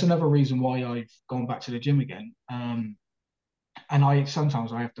another reason why I've gone back to the gym again. And I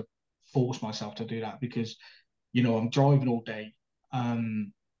sometimes I have to force myself to do that because I'm driving all day,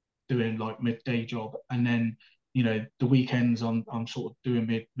 doing like midday job, and then the weekends I'm sort of doing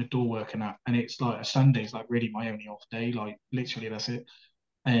mid door work and that, and it's like a Sunday's like really my only off day. Like literally that's it.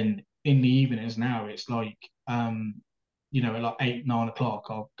 And in the evenings now, it's like, at like 8, 9 o'clock,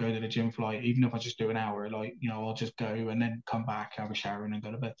 I'll go to the gym for like, even if I just do an hour, like, I'll just go and then come back, have a shower, and then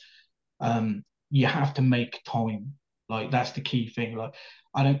go to bed. You have to make time. Like, that's the key thing. Like,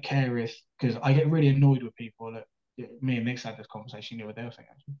 I don't care because I get really annoyed with people that, me and Nick's had this conversation the other day, I think,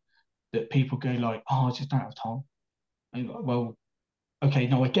 actually, that people go like, oh, I just don't have time. And like, well, okay,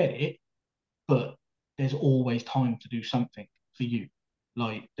 no, I get it, but there's always time to do something for you.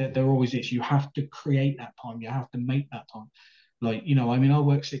 Like there always is. You have to create that time. You have to make that time. Like, I mean, I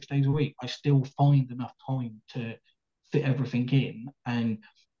work 6 days a week. I still find enough time to fit everything in. And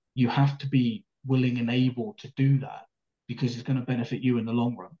you have to be willing and able to do that because it's going to benefit you in the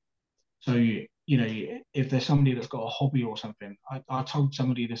long run. So, if there's somebody that's got a hobby or something, I told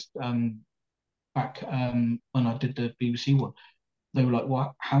somebody this back when I did the BBC one. They were like,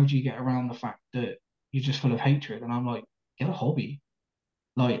 "What? How do you get around the fact that you're just full of hatred?" And I'm like, "Get a hobby."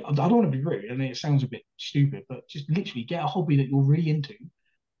 Like, I don't want to be rude, and it sounds a bit stupid, but just literally get a hobby that you're really into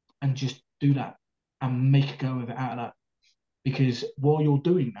and just do that and make a go of it out of that. Because while you're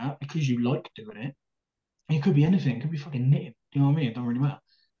doing that, because you like doing it, it could be anything, it could be fucking knitting. Do you know what I mean? It don't really matter.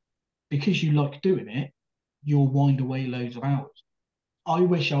 Because you like doing it, you'll wind away loads of hours. I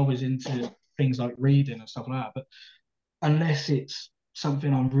wish I was into things like reading and stuff like that, but unless it's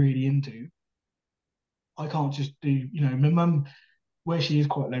something I'm really into, I can't just do, my mum, where she is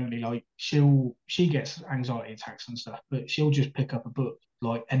quite lonely, like she gets anxiety attacks and stuff, but she'll just pick up a book,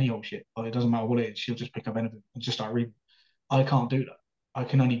 like any old shit. Like, it doesn't matter what it is, she'll just pick up anything and just start reading. I can't do that. I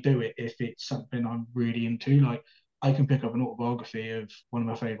can only do it if it's something I'm really into. Like, I can pick up an autobiography of one of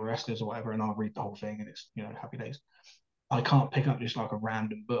my favorite wrestlers or whatever, and I'll read the whole thing, and it's, happy days. I can't pick up just like a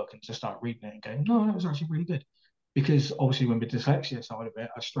random book and just start reading it and go, no, that was actually really good. Because obviously, when the dyslexia side of it,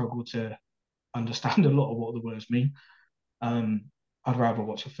 I struggle to understand a lot of what the words mean. Um, I'd rather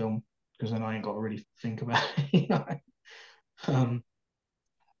watch a film because then I ain't got to really think about it. um,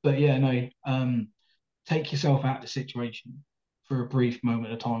 but yeah, no. Take yourself out of the situation for a brief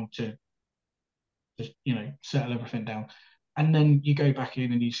moment of time to just settle everything down, and then you go back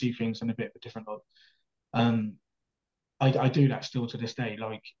in and you see things in a bit of a different light. Um, I do that still to this day.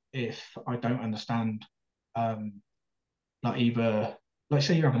 Like, if I don't understand, um, like, either, like,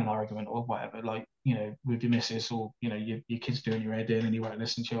 say you're having an argument or whatever, like, with your missus, or your kids doing your head in and you won't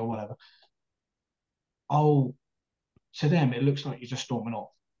listen to you or whatever. I'll To them it looks like you're just storming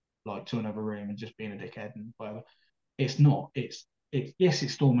off, like, to another room and just being a dickhead and whatever. It's not. It's yes,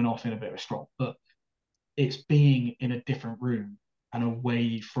 it's storming off in a bit of a strop, but it's being in a different room and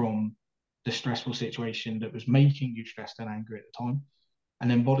away from the stressful situation that was making you stressed and angry at the time. And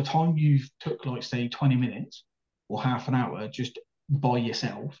then by the time you've took, like, say, 20 minutes or half an hour just by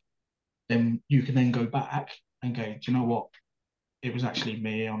yourself, then you can then go back and go, do you know what? It was actually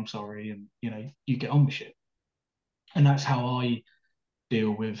me. I'm sorry. And, you get on with shit. And that's how I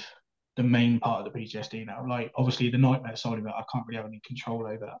deal with the main part of the PTSD now. Like, obviously, the nightmare side of it, I can't really have any control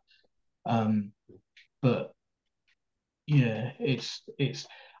over that. But yeah, it's.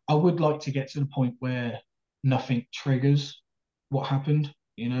 I would like to get to the point where nothing triggers what happened.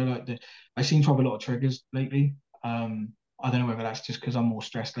 Like, I seem to have a lot of triggers lately. I don't know whether that's just because I'm more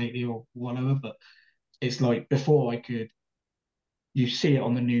stressed lately or whatever, but it's like, before, I could, you see it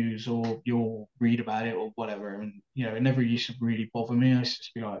on the news or you'll read about it or whatever, and it never used to really bother me. I used to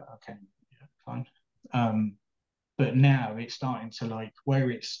just be like, okay, yeah, fine. But now it's starting to, like,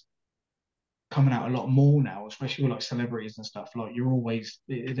 where it's coming out a lot more now, especially with, like, celebrities and stuff. Like,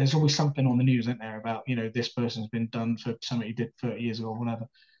 there's always something on the news, isn't there, about, this person's been done for something he did 30 years ago or whatever.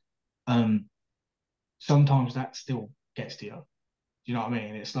 Um, Sometimes that still gets to you. Do you know what I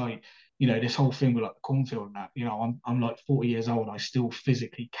mean? It's like, this whole thing with, like, the cornfield and that. I'm like 40 years old. I still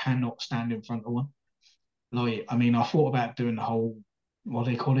physically cannot stand in front of one. Like, I mean, I thought about doing the whole, what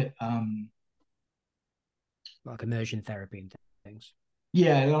do they call it? Like immersion therapy and things.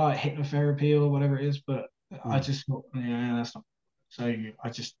 Yeah, they're like hypnotherapy or whatever it is, but I Mm. just thought, yeah, that's not. So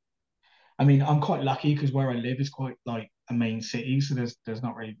I mean, I'm quite lucky because where I live is quite like a main city, so there's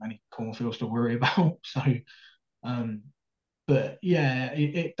not really many cornfields to worry about. So, um, but yeah,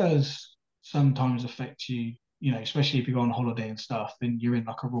 it does sometimes affect you, especially if you go on holiday and stuff, and you're in,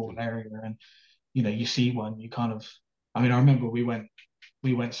 like, a rural area, and you see one, you kind of. I mean, I remember we went. I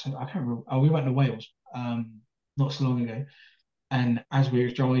can't remember. Oh, we went to Wales, not so long ago, and as we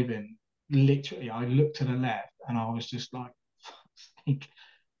were driving, literally, I looked to the left, and I was just like,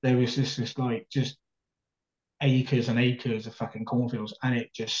 there was this like, just acres and acres of fucking cornfields, and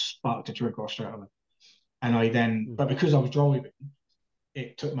it just sparked a trigger off straight away. And Mm. but because I was driving,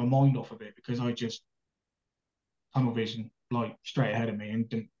 it took my mind off of it because I just tunnel vision, like straight ahead of me and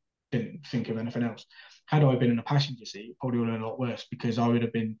didn't think of anything else. Had I been in a passenger seat, it probably would have been a lot worse because I would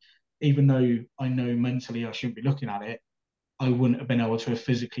have been, even though I know mentally I shouldn't be looking at it, I wouldn't have been able to have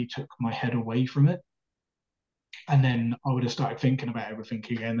physically took my head away from it. And then I would have started thinking about everything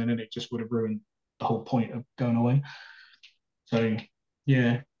again, and then it just would have ruined the whole point of going away. So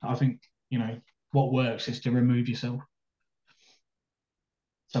yeah, I think, what works is to remove yourself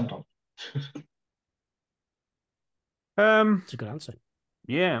sometimes. It's a good answer.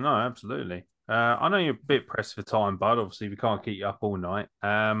 Yeah, no, absolutely. I know you're a bit pressed for time, bud. Obviously, we can't keep you up all night.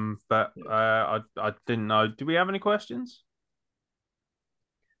 But I didn't know. Do we have any questions?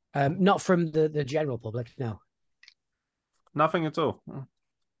 Not from the general public, no. Nothing at all.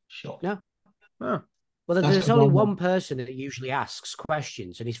 Sure. No. Oh. Well, there's only one person that usually asks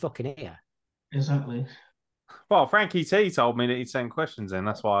questions, and he's fucking here. Exactly. Well, Frankie T told me that he'd send questions in.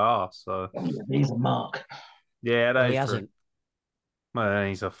 That's why I asked. So He's a mark. yeah, Well, that he is true. hasn't. Well,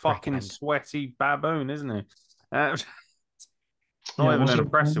 he's a fucking Recommend. sweaty baboon, isn't he? Not Yeah, even what's an it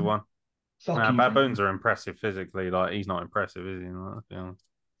impressive one. Fuck you, Baboons Frankie. are impressive physically. Like he's not impressive, is he? Let's be honest.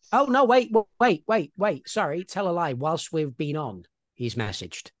 Oh no! Wait! Sorry, tell a lie. Whilst we've been on, he's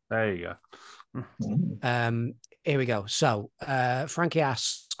messaged. There you go. Here we go. So, Frankie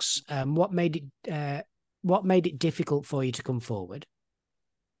asks, what made it difficult for you to come forward?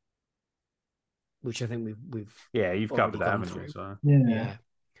 Which I think we've Yeah, you've already covered that, gone haven't you? through. So Yeah.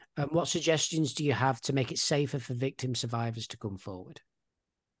 What suggestions do you have to make it safer for victim survivors to come forward?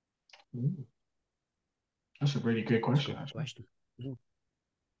 That's a really good question. Good question.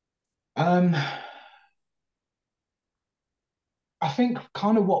 I think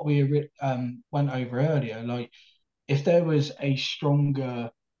kind of what we went over earlier, like if there was a stronger,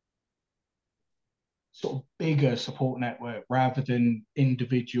 sort of bigger support network rather than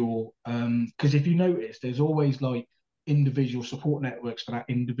individual, because if you notice, there's always like individual support networks for that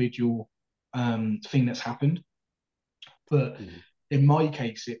individual thing that's happened. But in my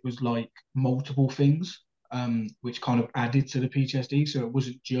case, it was like multiple things, which kind of added to the PTSD. So it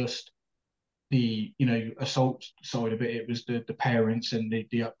wasn't just the assault side of it; it was the parents and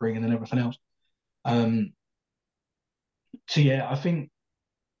the upbringing and everything else. So yeah, I think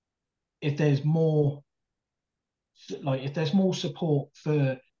if there's more, like if there's more support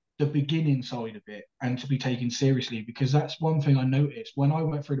for the beginning side of it and to be taken seriously, because that's one thing I noticed when I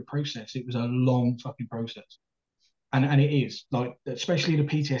went through the process. It was a long fucking process, and it is like, especially the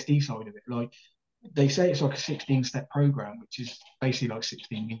PTSD side of it. Like they say it's like a 16-step program, which is basically like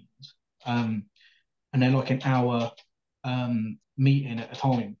 16 meetings, and they're like an hour meeting at a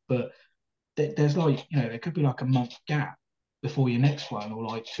time. But there's like, there could be like a month gap before your next one, or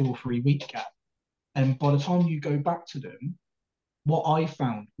like 2 or 3 week gap. And by the time you go back to them, what I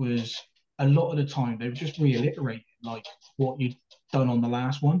found was a lot of the time they were just reiterating like what you'd done on the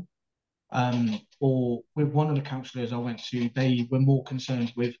last one. Or with one of the counsellors I went to, they were more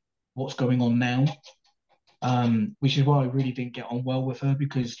concerned with what's going on now, which is why I really didn't get on well with her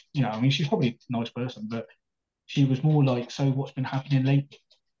because, I mean, she's probably a nice person, but she was more like, so what's been happening lately?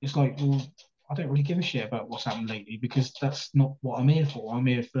 It's like, well, I don't really give a shit about what's happened lately because that's not what I'm here for. I'm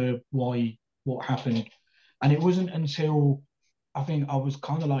here for what happened. And it wasn't until I think I was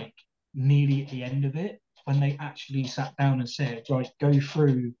kind of like nearly at the end of it when they actually sat down and said, right, go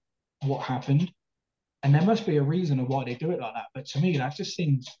through what happened. And there must be a reason of why they do it like that. But to me, that just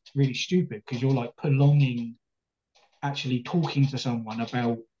seems really stupid because you're like prolonging actually talking to someone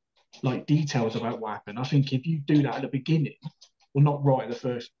about like details about what happened. I think if you do that at the beginning, well, not right at the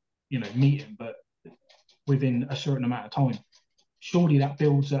first, meeting, but within a certain amount of time, surely that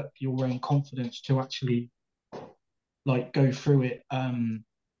builds up your own confidence to actually like go through it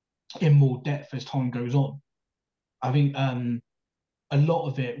in more depth as time goes on. I think a lot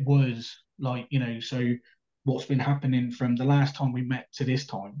of it was like, so what's been happening from the last time we met to this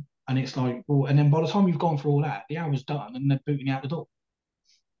time. And it's like, well, and then by the time you've gone through all that, the hour's done and they're booting you out the door.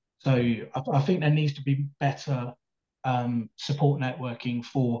 So I think there needs to be better support networking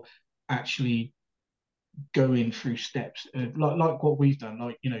for actually going through steps, like what we've done,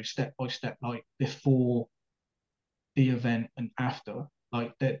 like step by step, like before the event and after.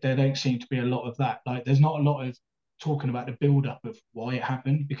 Like there don't seem to be a lot of that. Like there's not a lot of talking about the build up of why it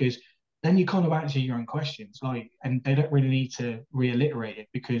happened because then you kind of answer your own questions, like, and they don't really need to reiterate it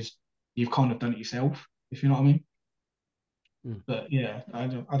because you've kind of done it yourself, if you know what I mean. But yeah, I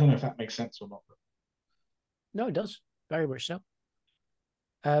don't know if that makes sense or not. No, it does. Very much so.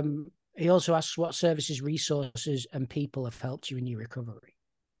 He also asks what services, resources, and people have helped you in your recovery.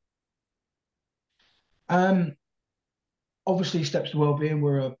 Obviously, Steps to Wellbeing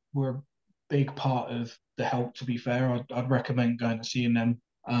were a big part of the help. To be fair, I'd recommend going and seeing them.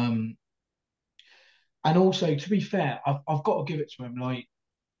 And also, to be fair, I've got to give it to them. Like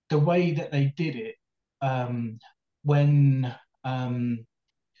the way that they did it, when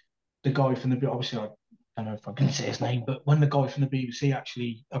the guy from the obviously I don't know if I can say his name, but when the guy from the BBC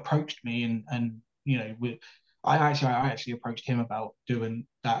actually approached me and I actually approached him about doing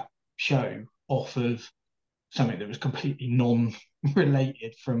that show off of something that was completely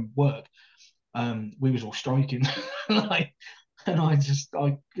non-related from work. We was all striking, like, and I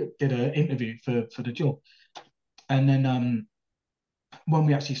did an interview for the job, and then when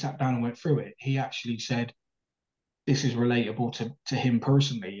we actually sat down and went through it, he actually said this is relatable to him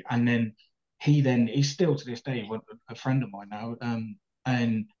personally, and then he's still to this day a friend of mine now,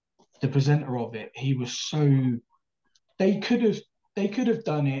 and the presenter of it, he was so they could have they could have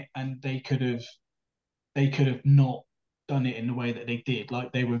done it, and they could have not done it in the way that they did.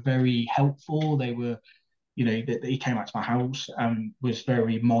 Like they were very helpful. They were, that he came out to my house and was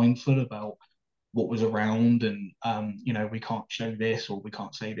very mindful about what was around, and we can't show this or we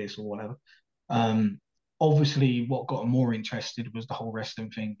can't say this or whatever. Um, Obviously, what got him more interested was the whole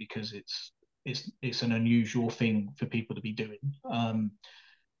wrestling thing because it's an unusual thing for people to be doing.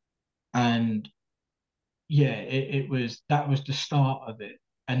 And yeah, it was that was the start of it,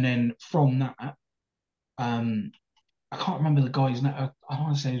 and then from that, um, I can't remember the guy's name. I don't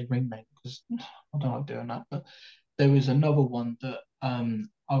want to say his ring name because I don't like doing that. But there was another one that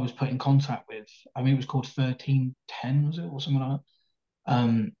I was put in contact with. I mean, it was called 1310, was it, or something like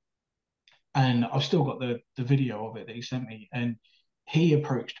that. And I've still got the video of it that he sent me. And he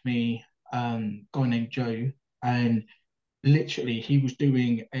approached me, guy named Joe, and literally he was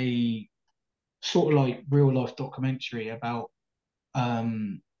doing a sort of like real life documentary about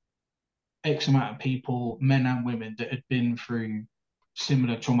um X amount of people, men and women, that had been through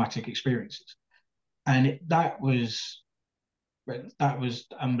similar traumatic experiences, and that was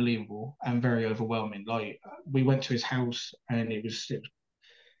unbelievable and very overwhelming. Like we went to his house, and it was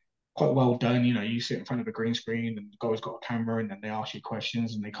quite well done. You sit in front of a green screen, and the guy's got a camera, and then they ask you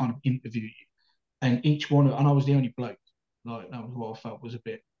questions, and they kind of interview you. And and I was the only bloke. Like that was what I felt was a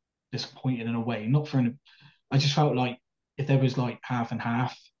bit disappointing in a way. Not for an, I just felt like if there was like half and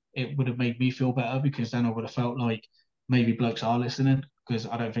half, it would have made me feel better because then I would have felt like maybe blokes are listening because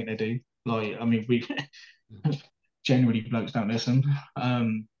I don't think they do. Like, I mean, we generally blokes don't listen.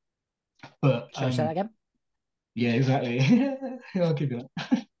 But Shall we say that again? yeah, exactly. I'll give you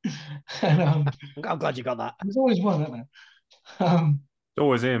that. And I'm glad you got that. there's always one, isn't there? It's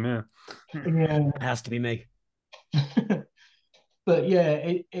always him, yeah. Yeah. It has to be me. But yeah,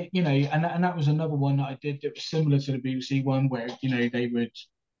 and that was another one that I did that was similar to the BBC one where they would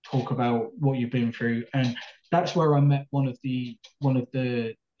talk about what you've been through, and that's where I met one of the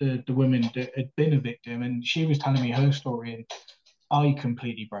women that had been a victim, and she was telling me her story, and I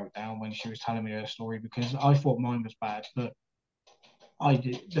completely broke down when she was telling me her story because I thought mine was bad, but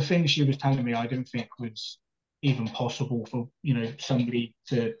the things she was telling me I didn't think was even possible for somebody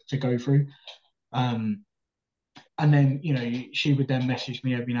to go through. Um, and then she would then message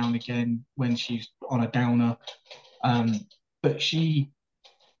me every now and again when she's on a downer, um, but she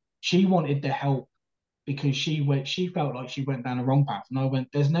wanted the help because she felt like she went down a wrong path, and I went,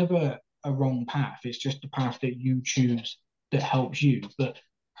 there's never a wrong path, it's just the path that you choose that helps you. But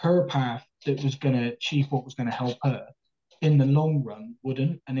her path that she thought was gonna help her in the long run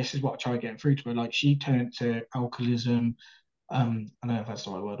wouldn't, and this is what I try getting through to her. Like she turned to alcoholism. I don't know if that's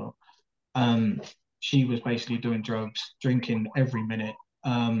the right word or she was basically doing drugs, drinking every minute.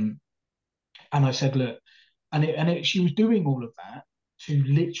 And I said, look, she was doing all of that to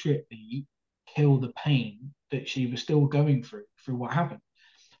literally kill the pain that she was still going through what happened.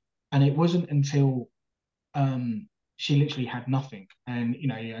 And it wasn't until she literally had nothing, and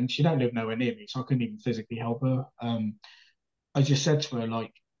and she don't live nowhere near me, so I couldn't even physically help her. I just said to her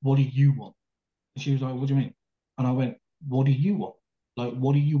like, "What do you want?" And she was like, "What do you mean?" And I went, "What do you want? Like,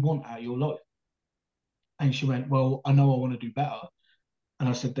 what do you want out of your life?" And she went, "Well, I know I want to do better." And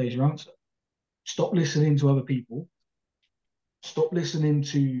I said, "There's your answer. Stop listening to other people. Stop listening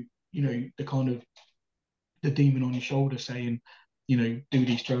to the kind of the demon on your shoulder saying, do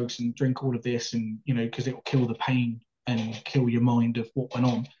these drugs and drink all of this, and because it will kill the pain and kill your mind of what went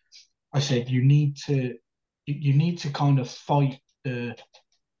on." I said, you need to kind of fight the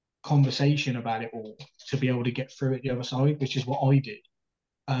conversation about it all to be able to get through it the other side, which is what I did.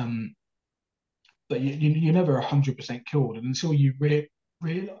 Um, but you're never 100% cured, and until you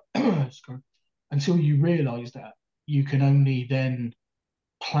until you realize that, you can only then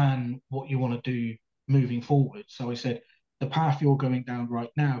plan what you want to do moving forward. So I said, the path you're going down right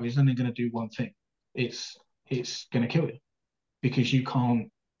now is only going to do one thing. It's going to kill you because you can't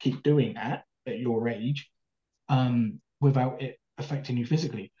keep doing that at your age without it affecting you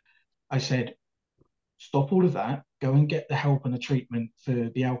physically. I said, stop all of that, go and get the help and the treatment for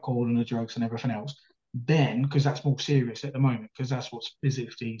the alcohol and the drugs and everything else. Then, because that's more serious at the moment, because that's what's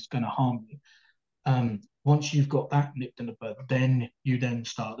physically going to harm you. Once you've got that nipped in the bud, then you then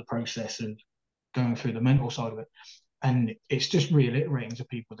start the process of going through the mental side of it. And it's just reiterating to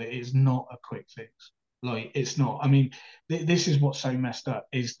people that it's not a quick fix. Like, it's not. I mean, this is what's so messed up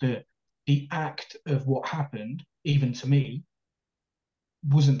is that the act of what happened, even to me,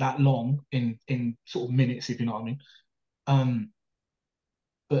 wasn't that long in sort of minutes, if you know what I mean. Um,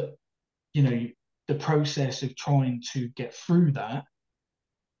 but you know, the process of trying to get through that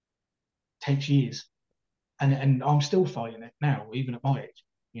takes years, and I'm still fighting it now, even at my age.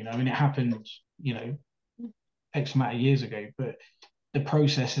 You know, and it happened, you know, X amount of years ago. But the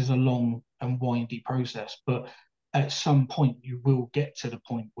process is a long and windy process. But at some point, you will get to the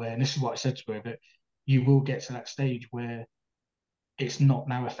point where, and this is what I said to her, that you will get to that stage where it's not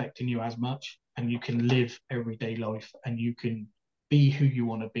now affecting you as much and you can live everyday life and you can be who you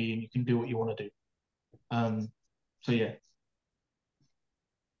want to be and you can do what you want to do. So yeah.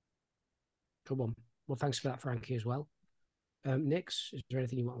 Come on. Well, thanks for that, Frankie, as well. Nix, is there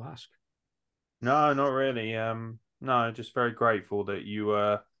anything you want to ask? No, not really. No, just very grateful that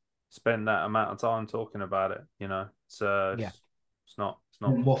you spend that amount of time talking about it. You know, it's not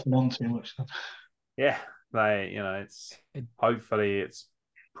waffle on too much. Yeah, like, you know, it's hopefully it's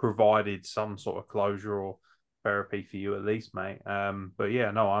provided some sort of closure or therapy for you at least, mate. But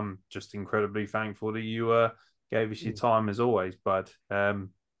yeah, no, I'm just incredibly thankful that you gave us your time as always, bud.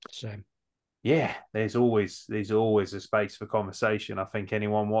 Same. Yeah, there's always a space for conversation. I think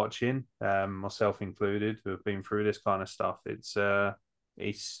anyone watching, myself included, who have been through this kind of stuff, it's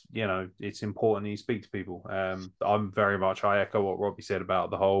you know, it's important that you speak to people. I'm very much, I echo what Robbie said about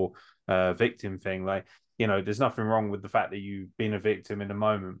the whole victim thing. Like, you know, there's nothing wrong with the fact that you've been a victim in the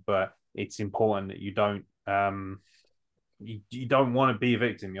moment, but it's important that you don't you don't want to be a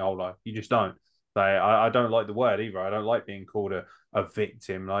victim your whole life. You just don't. Like, I don't like the word either. I don't like being called a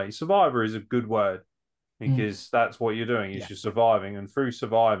victim. Like, survivor is a good word because that's what you're doing is you're surviving, and through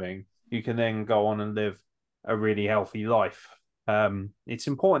surviving you can then go on and live a really healthy life. It's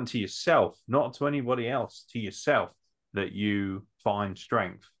important to yourself, not to anybody else, to yourself, that you find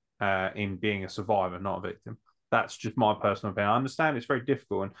strength in being a survivor, not a victim. That's just my personal opinion. I understand it's very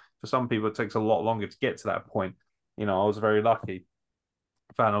difficult, and for some people it takes a lot longer to get to that point. You know, I was very lucky,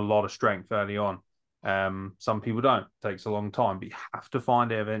 found a lot of strength early on. Some people don't. It takes a long time, but you have to find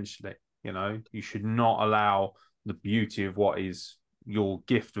it eventually. You know, you should not allow the beauty of what is your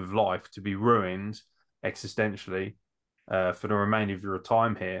gift of life to be ruined existentially for the remainder of your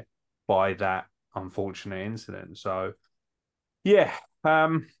time here by that unfortunate incident. So, yeah,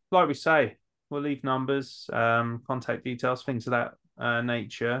 like we say, we'll leave numbers, contact details, things of that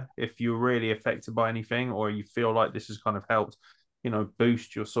nature. If you're really affected by anything or you feel like this has kind of helped, you know,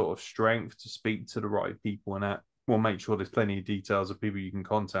 boost your sort of strength to speak to the right people, and that, we'll make sure there's plenty of details of people you can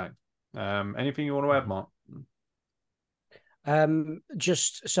contact. Anything you want to add, Mark?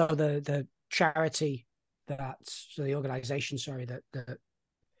 Just so the charity the organisation, sorry, that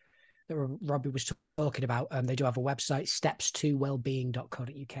Robbie was talking about, they do have a website,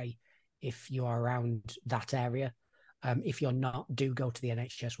 steps2wellbeing.co.uk, if you are around that area. If you're not, do go to the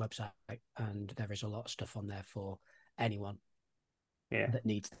NHS website, and there is a lot of stuff on there for anyone that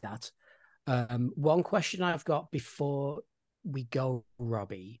needs that. One question I've got before we go,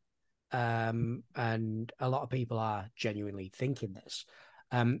 Robbie, and a lot of people are genuinely thinking this.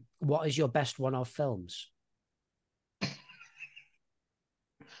 What is your best one-off films?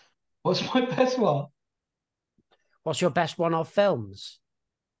 What's my best one? What's your best one-off films?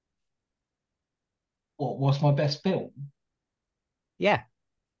 What's my best film? Yeah.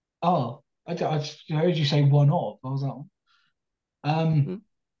 Oh, I heard you say one off. I was like,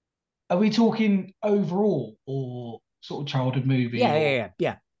 are we talking overall or sort of childhood movie? Yeah.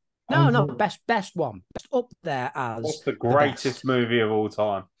 No, best one. Best up there as what's the greatest movie of all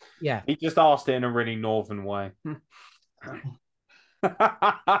time? Yeah. He just asked it in a really northern way.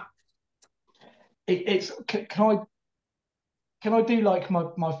 Can I do like my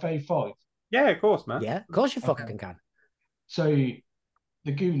fave five? Yeah, of course, man. Yeah, of course you fucking can. So, The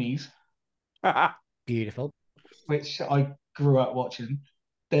Goonies. Beautiful. Which I grew up watching.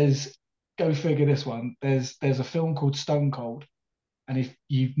 Go figure this one. There's a film called Stone Cold, and if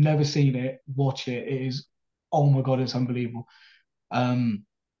you've never seen it, watch it. It is, oh my god, it's unbelievable.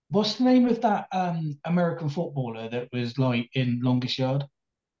 What's the name of that American footballer that was like in Longest Yard?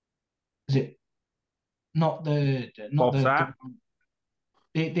 Is it not Bob Sapp?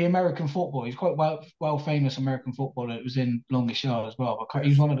 the American footballer? He's quite well famous American footballer. It was in Longest Yard as well. He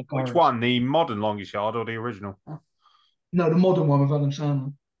was one of the Which guards. one? The modern Longest Yard or the original? No, the modern one with Adam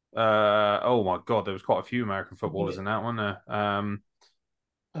Sandler. Oh my God, there was quite a few American footballers Yeah, in that one there.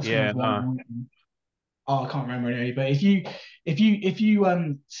 that Yeah, sounds right. no. Oh, I can't remember any, but if you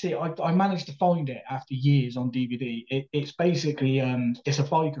see, I managed to find it after years on DVD. It's basically it's a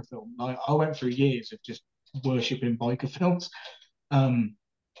biker film. Like I went through years of just worshipping biker films. Um,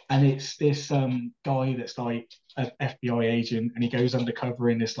 and it's this guy that's like an FBI agent, and he goes undercover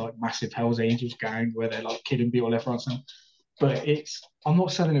in this like massive Hell's Angels gang where they're like killing people left, right, and center. But I'm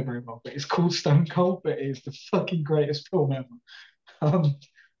not selling it very well, but it's called Stone Cold, but it's the fucking greatest film ever. Um,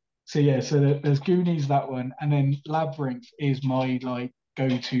 so yeah, so there's Goonies, that one, and then Labyrinth is my like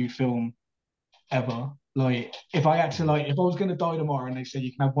go-to film ever. Like if I had to like if I was gonna die tomorrow and they said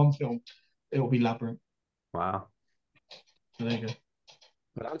you can have one film, it will be Labyrinth. Wow. So there you go.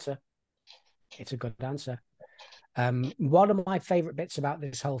 Good answer. It's a good answer. One of my favorite bits about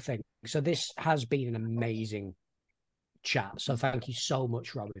this whole thing. So this has been an amazing chat. So thank you so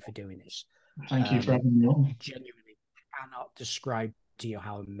much, Robbie, for doing this. Thank you for having me on. Genuinely cannot describe to you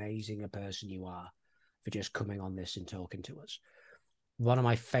how amazing a person you are for just coming on this and talking to us. One of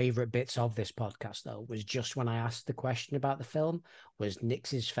my favorite bits of this podcast, though, was just when I asked the question about the film, was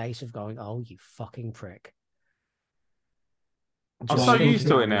Nix's face of going, "Oh, you fucking prick." I'm Just so Well, used thinking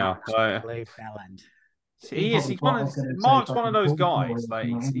to of it the now. Like, absolute bell end. he he is. probably He's one thought I of. was going to say Mark's one of fucking those Toy Story guys. or Like,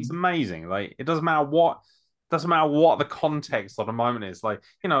 he's something. amazing. Like, it doesn't matter what the context of the moment is. Like,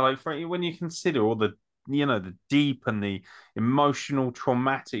 like when you consider all the, the deep and the emotional,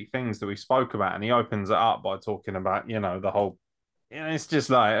 traumatic things that we spoke about, and he opens it up by talking about, the whole. It's just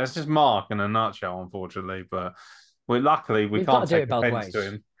Mark in a nutshell, unfortunately. But luckily we We've got to can't do take it both offense to ways.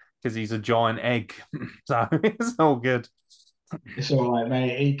 him because he's a giant egg. So it's all good. It's all right,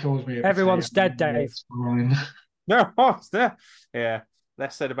 mate. He calls me a potato. Everyone's dead, Dave. It's fine. No, yeah.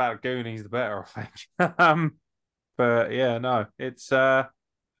 Less said about Goonies, the better, I think. But yeah, no, it's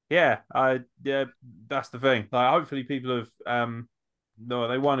yeah, that's the thing. Like, hopefully, people have no,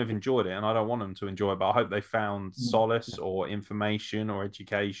 they won't have enjoyed it, and I don't want them to enjoy it. But I hope they found solace or information or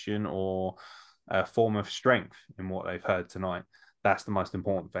education or a form of strength in what they've heard tonight. That's the most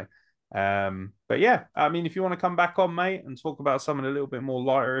important thing. But yeah, I mean, if you want to come back on, mate, and talk about something a little bit more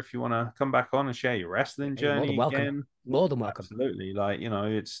lighter, if you want to come back on and share your wrestling You're more than journey welcome. again, More than welcome. absolutely. Like,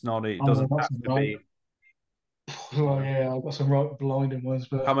 it's not, it Oh, doesn't that's have to right. be, Well, yeah, I've got some right blinding ones,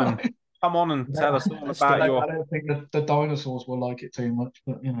 but come on and tell us all Let's do about it. I your. don't think the dinosaurs will like it too much.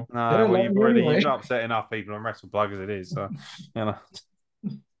 But No, they'll well, like me you've anyway. upset enough people on WrestlePlug as it is, so you know.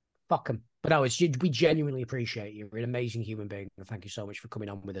 Fuck them. But no, we genuinely appreciate you. You're an amazing human being. And thank you so much for coming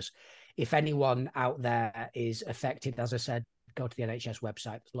on with us. If anyone out there is affected, as I said, go to the NHS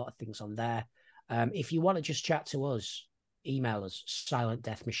website. There's a lot of things on there. If you want to just chat to us, email us,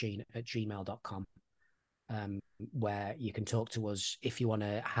 silentdeathmachine@gmail.com, where you can talk to us. If you want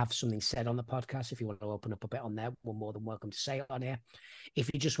to have something said on the podcast, if you want to open up a bit on there, we're more than welcome to say it on here. If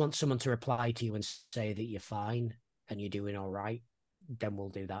you just want someone to reply to you and say that you're fine and you're doing all right, then we'll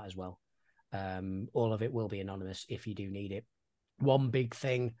do that as well. All of it will be anonymous if you do need it. One big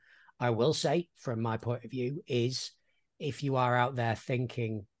thing I will say from my point of view is if you are out there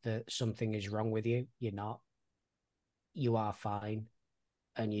thinking that something is wrong with you, you're not. You are fine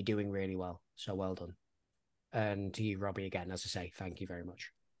and you're doing really well. So well done. And to you, Robbie, again, as I say, thank you very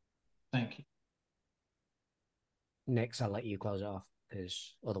much. Thank you. Next, I'll let you close it off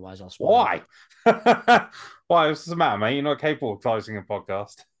because otherwise I'll spoil Why? Why? What's the matter, mate? You're not capable of closing a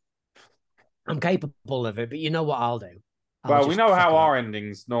podcast. I'm capable of it, but you know what I'll do? Well, we know how our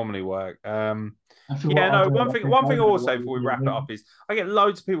endings normally work. I feel Yeah, what I no, do. one thing I will say What before we you wrap it up is I get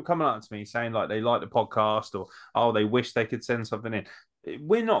loads of people coming up to me saying like they like the podcast or they wish they could send something in.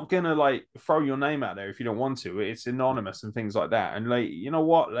 We're not gonna like throw your name out there if you don't want to. It's anonymous and things like that. And like, you know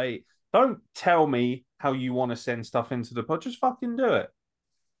what? Like, don't tell me how you want to send stuff into the pod. Just fucking do it.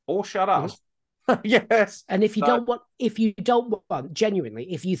 Or shut up. Yes. And if you don't want,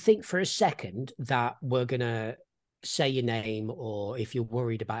 genuinely, if you think for a second that we're gonna say your name, or if you're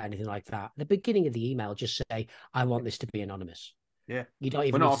worried about anything like that, at the beginning of the email, just say, "I want this to be anonymous." Yeah. You don't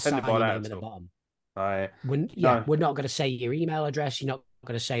even We're need not to sign offended by your that name at at the all. bottom. No. We're not going to say your email address. You're not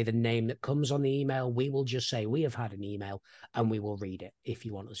going to say the name that comes on the email. We will just say we have had an email and we will read it if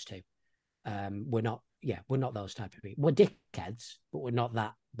you want us to. We're not those type of people. We're dickheads, but we're not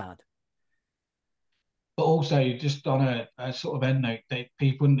that bad. but also just on a sort of end note, that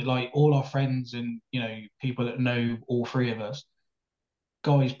people like all our friends and people that know all three of us,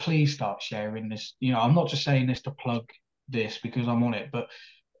 guys, please start sharing this. I'm not just saying this to plug this because I'm on it, but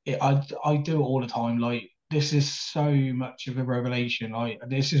I do it all the time. Like this is so much of a revelation. Like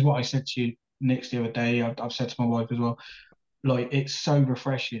this is what I said to you Nick the other day. I've said to my wife as well. Like it's so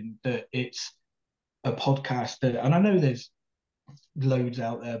refreshing that it's a podcast that, and I know there's loads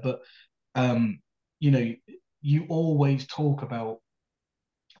out there, but um, you know, you always talk about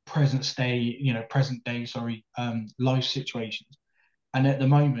present day, sorry, life situations. And at the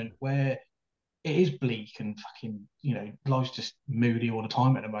moment where it is bleak and fucking, life's just moody all the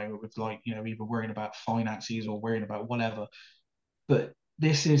time at the moment with like, either worrying about finances or worrying about whatever. But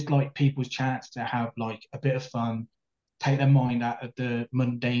this is like people's chance to have like a bit of fun, take their mind out of the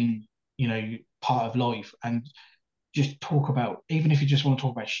mundane, part of life and just talk about, even if you just want to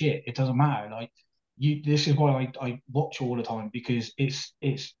talk about shit, it doesn't matter. Like this is why I watch all the time because it's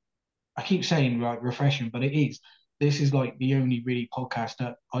I keep saying like refreshing, but it is. This is like the only really podcast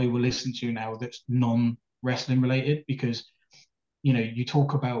that I will listen to now that's non wrestling related because you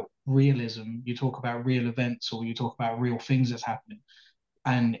talk about realism, you talk about real events, or you talk about real things that's happening,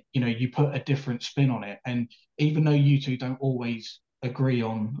 and you put a different spin on it. And even though you two don't always agree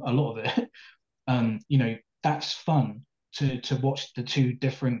on a lot of it, that's fun to watch the two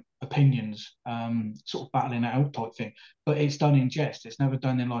different opinions sort of battling it out type thing. But it's done in jest. It's never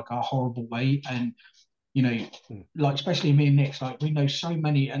done in like a horrible way. And you know, like especially me and Nick, like we know so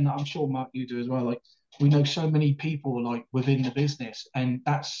many, and I'm sure Mark you do as well. Like we know so many people like within the business, and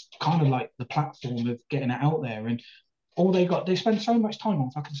that's kind of like the platform of getting it out there. And all they spend so much time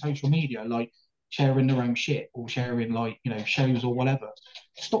on fucking social media, like sharing their own shit or sharing like shows or whatever.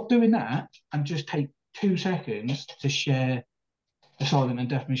 Stop doing that and just take 2 seconds to share the Silent and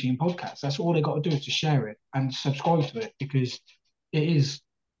Death Machine podcast. That's all they got to do is to share it and subscribe to it because it is.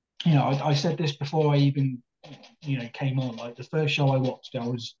 I said this before I even came on. Like the first show I watched, I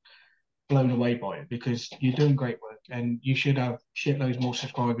was blown away by it because you're doing great work and you should have shitloads more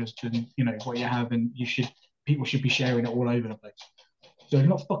subscribers than what you have, and people should be sharing it all over the place. So if you're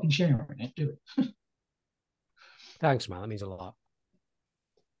not fucking sharing it, do it. Thanks, man. That means a lot.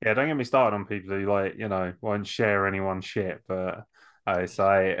 Yeah, don't get me started on people who won't share anyone's shit, but I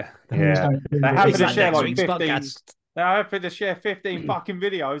say yeah, they're happy to share like 15. They're happy to share 15 fucking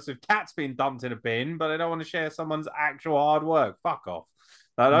videos of cats being dumped in a bin, but they don't want to share someone's actual hard work. Fuck off.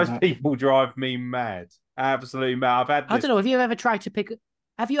 Those people drive me mad. Absolutely mad. I don't know. Have you ever tried to pick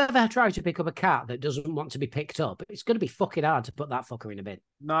up a cat that doesn't want to be picked up? It's going to be fucking hard to put that fucker in a bin.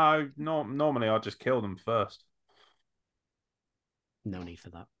 No, normally I just kill them first. No need for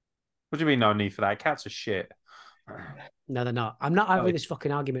that. What do you mean no need for that? Cats are shit. No, they're not. I'm not having this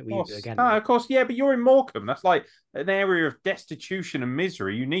fucking argument with you again. No, of course, yeah, but you're in Morecambe. That's like an area of destitution and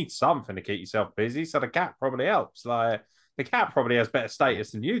misery. You need something to keep yourself busy, so the cat probably helps. Like the cat probably has better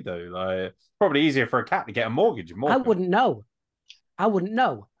status than you do. Like probably easier for a cat to get a mortgage in Morecambe. I wouldn't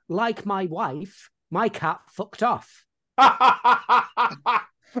know. Like my wife, my cat fucked off. That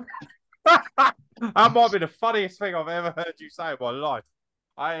might be the funniest thing I've ever heard you say in my life.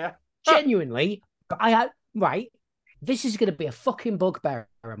 Genuinely, right. This is going to be a fucking bugbear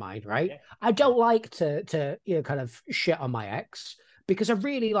of mine, right? Yeah. I don't like to kind of shit on my ex because I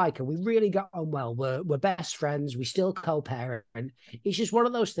really like her. We really got on well. We're best friends. We still co-parent. It's just one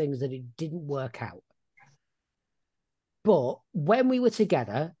of those things that it didn't work out. But when we were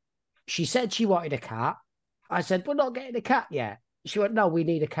together, she said she wanted a cat. I said, we're not getting a cat yet. She went, no, we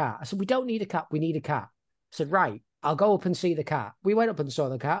need a cat. I said, we don't need a cat. We need a cat. I said, right, I'll go up and see the cat. We went up and saw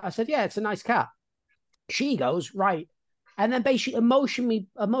the cat. I said, yeah, it's a nice cat. She goes, right. And then basically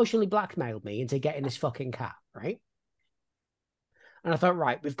emotionally blackmailed me into getting this fucking cat, right? And I thought,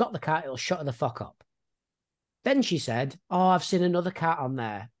 right, we've got the cat. It'll shut her the fuck up. Then she said, oh, I've seen another cat on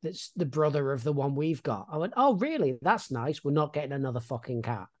there. That's the brother of the one we've got. I went, oh, really? That's nice. We're not getting another fucking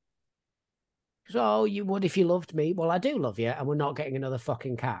cat. So you would if you loved me. Well, I do love you, and we're not getting another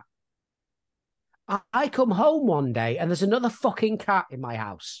fucking cat. I come home one day, and there's another fucking cat in my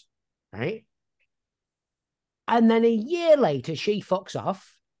house, right? And then a year later, she fucks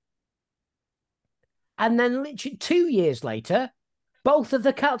off. And then literally 2 years later, both of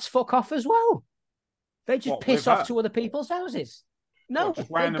the cats fuck off as well. They just piss off to other people's houses. No, they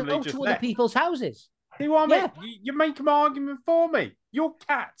go to other people's houses. See what I mean? You make an argument for me. Your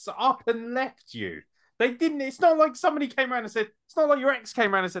cats up and left you. They didn't. It's not like somebody came around and said, it's not like your ex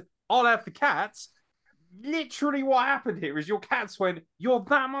came around and said, I'll have the cats. Literally what happened here is your cats went, you're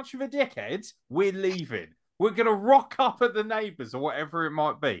that much of a dickhead, we're leaving. We're going to rock up at the neighbours or whatever it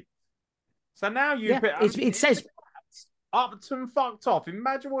might be. So now it says up to fucked off.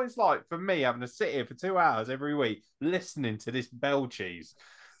 Imagine what it's like for me having to sit here for 2 hours every week listening to this bell cheese,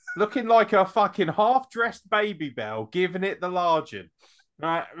 looking like a fucking half-dressed baby bell, giving it the largin.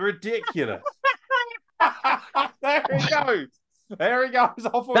 Right, ridiculous. There he goes. There he goes.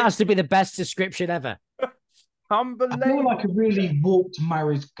 that has to be the best description ever. Unbelievable. I feel like a really warped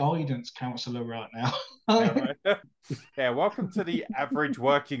marriage guidance counsellor right now. Yeah, right. Yeah, welcome to the average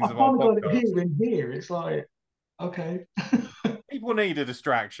workings I of our kind of got it podcast. here and here. It's like, okay. People need a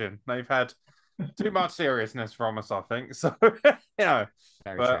distraction. They've had too much seriousness from us, I think. So, you know,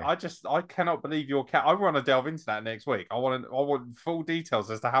 Very but true. I cannot believe your cat. I want to delve into that next week. I want full details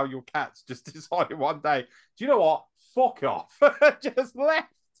as to how your cat's just decided one day. Do you know what? Fuck off. Just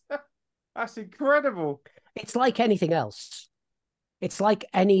left. That's incredible. It's like anything else. It's like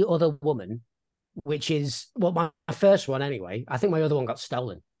any other woman, which is, well, my first one anyway. I think my other one got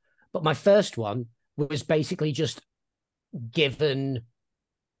stolen. But my first one was basically just given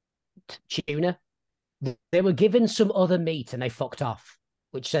tuna. They were given some other meat and they fucked off,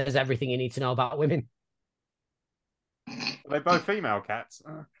 which says everything you need to know about women. They're both female cats.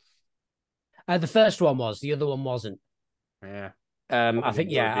 The first one was, the other one wasn't. Yeah. I think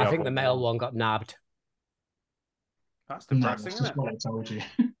the male one got nabbed. That's No, depressing, that's isn't just it? what I told you.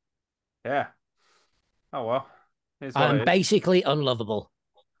 Yeah. Oh well. Here's what I'm it is. basically unlovable.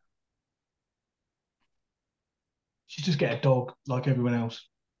 You just get a dog like everyone else.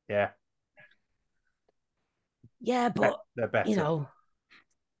 Yeah. Yeah, but They're better.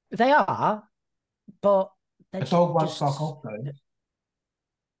 They are, but they're A dog won't just fuck off though.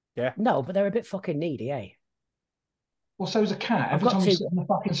 Yeah. No, but they're a bit fucking needy, eh? Well, so's a cat. I've Every got time to. you sit on the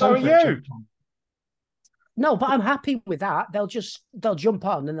fucking So are sofa, it you. jumps on. No, but I'm happy with that. They'll jump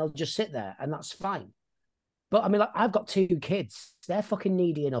on and they'll just sit there, and that's fine. But I mean, like, I've got 2 kids. They're fucking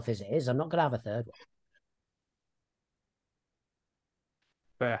needy enough as it is. I'm not gonna have a third one.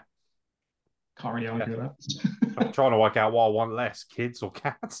 Fair. Can't really argue with I'm trying to work out what I want less, kids or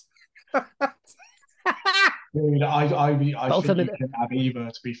cats. that. Dude, I Both think of you them. can have either,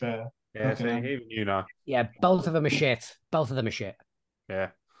 to be fair. Yeah, Fucking see, hell. even you know. Yeah, both of them are shit. Both of them are shit. Yeah.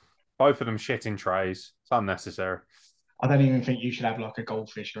 Both of them shit in trays. It's unnecessary. I don't even think you should have like a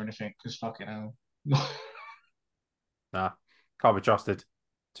goldfish or anything, because fucking hell. Nah. Can't be trusted.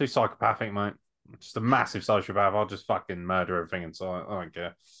 Too psychopathic, mate. Just a massive sociopath. I'll just fucking murder everything inside. I don't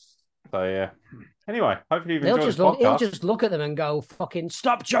care. So yeah. Anyway, hopefully you've enjoyed this podcast. He'll just look at them and go, "Fucking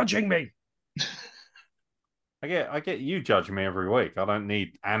stop judging me." I get you judging me every week. I don't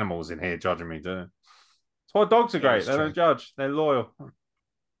need animals in here judging me, do I? That's why dogs are Yeah, great. it's They true. don't judge. They're loyal.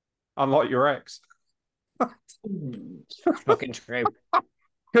 Unlike your ex. Fucking true.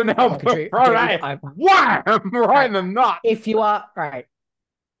 Couldn't help Fucking but true. throw Dude, that wham right in the nut. If you are right,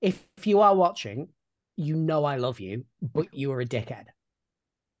 if you are watching, you know I love you, but you are a dickhead.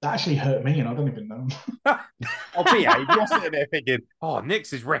 That actually hurt me, and I don't even know. I'll behave. You're sitting there thinking, oh,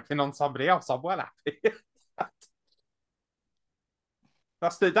 Nick's is wrecking on somebody else. I'm well happy.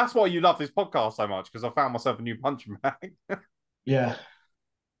 That's why you love this podcast so much, because I found myself a new punching bag. Yeah.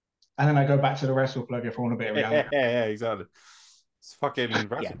 And then I go back to the wrestle plug if I want a bit of reality. Yeah, exactly. It's fucking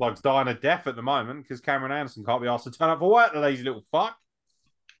wrestle plug's dying a death at the moment because Cameron Anderson can't be asked to turn up for work, the lazy little fuck.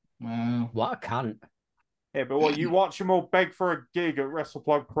 Wow. What a cunt. Yeah, but what, you watch them all beg for a gig at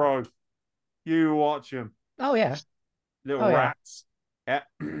WrestlePlug Pro? You watch them. Oh yeah. Little rats. Yeah.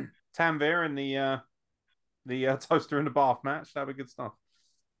 Tanvir and the toaster in the bath match. That'd be good stuff.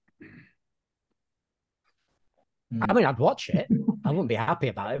 I mean, I'd watch it. I wouldn't be happy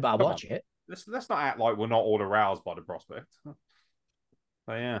about it, but I'd watch it. Let's not act like we're not all aroused by the prospect. So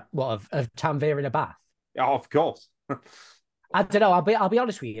yeah. What, of Tanvir in a bath? Yeah, of course. I don't know. I'll be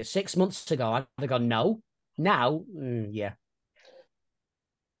honest with you. 6 months ago, I'd have gone no. Now, yeah.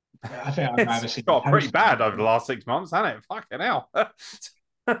 I think I'd rather see. Got pretty bad over the last 6 months, hasn't it? Fucking hell.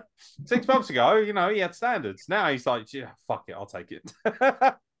 6 months ago, you know, he had standards. Now he's like, yeah, fuck it, I'll take it.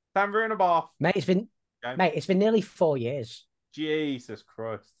 Tanvir in a bath. Mate, it's been nearly 4 years. Jesus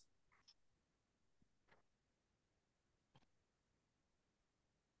Christ.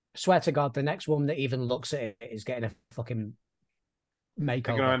 Swear to God, the next woman that even looks at it is getting a fucking makeover.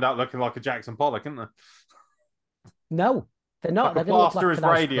 They're going to end up looking like a Jackson Pollock, aren't they? No, they're not. Like they're going to look like his a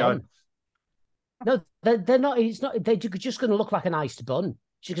nice radio. bun. No, they're not. It's not. They're just going to look like an iced bun.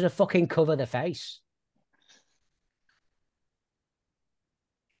 She's going to fucking cover the face.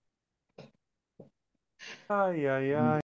 Ay, ay, ay.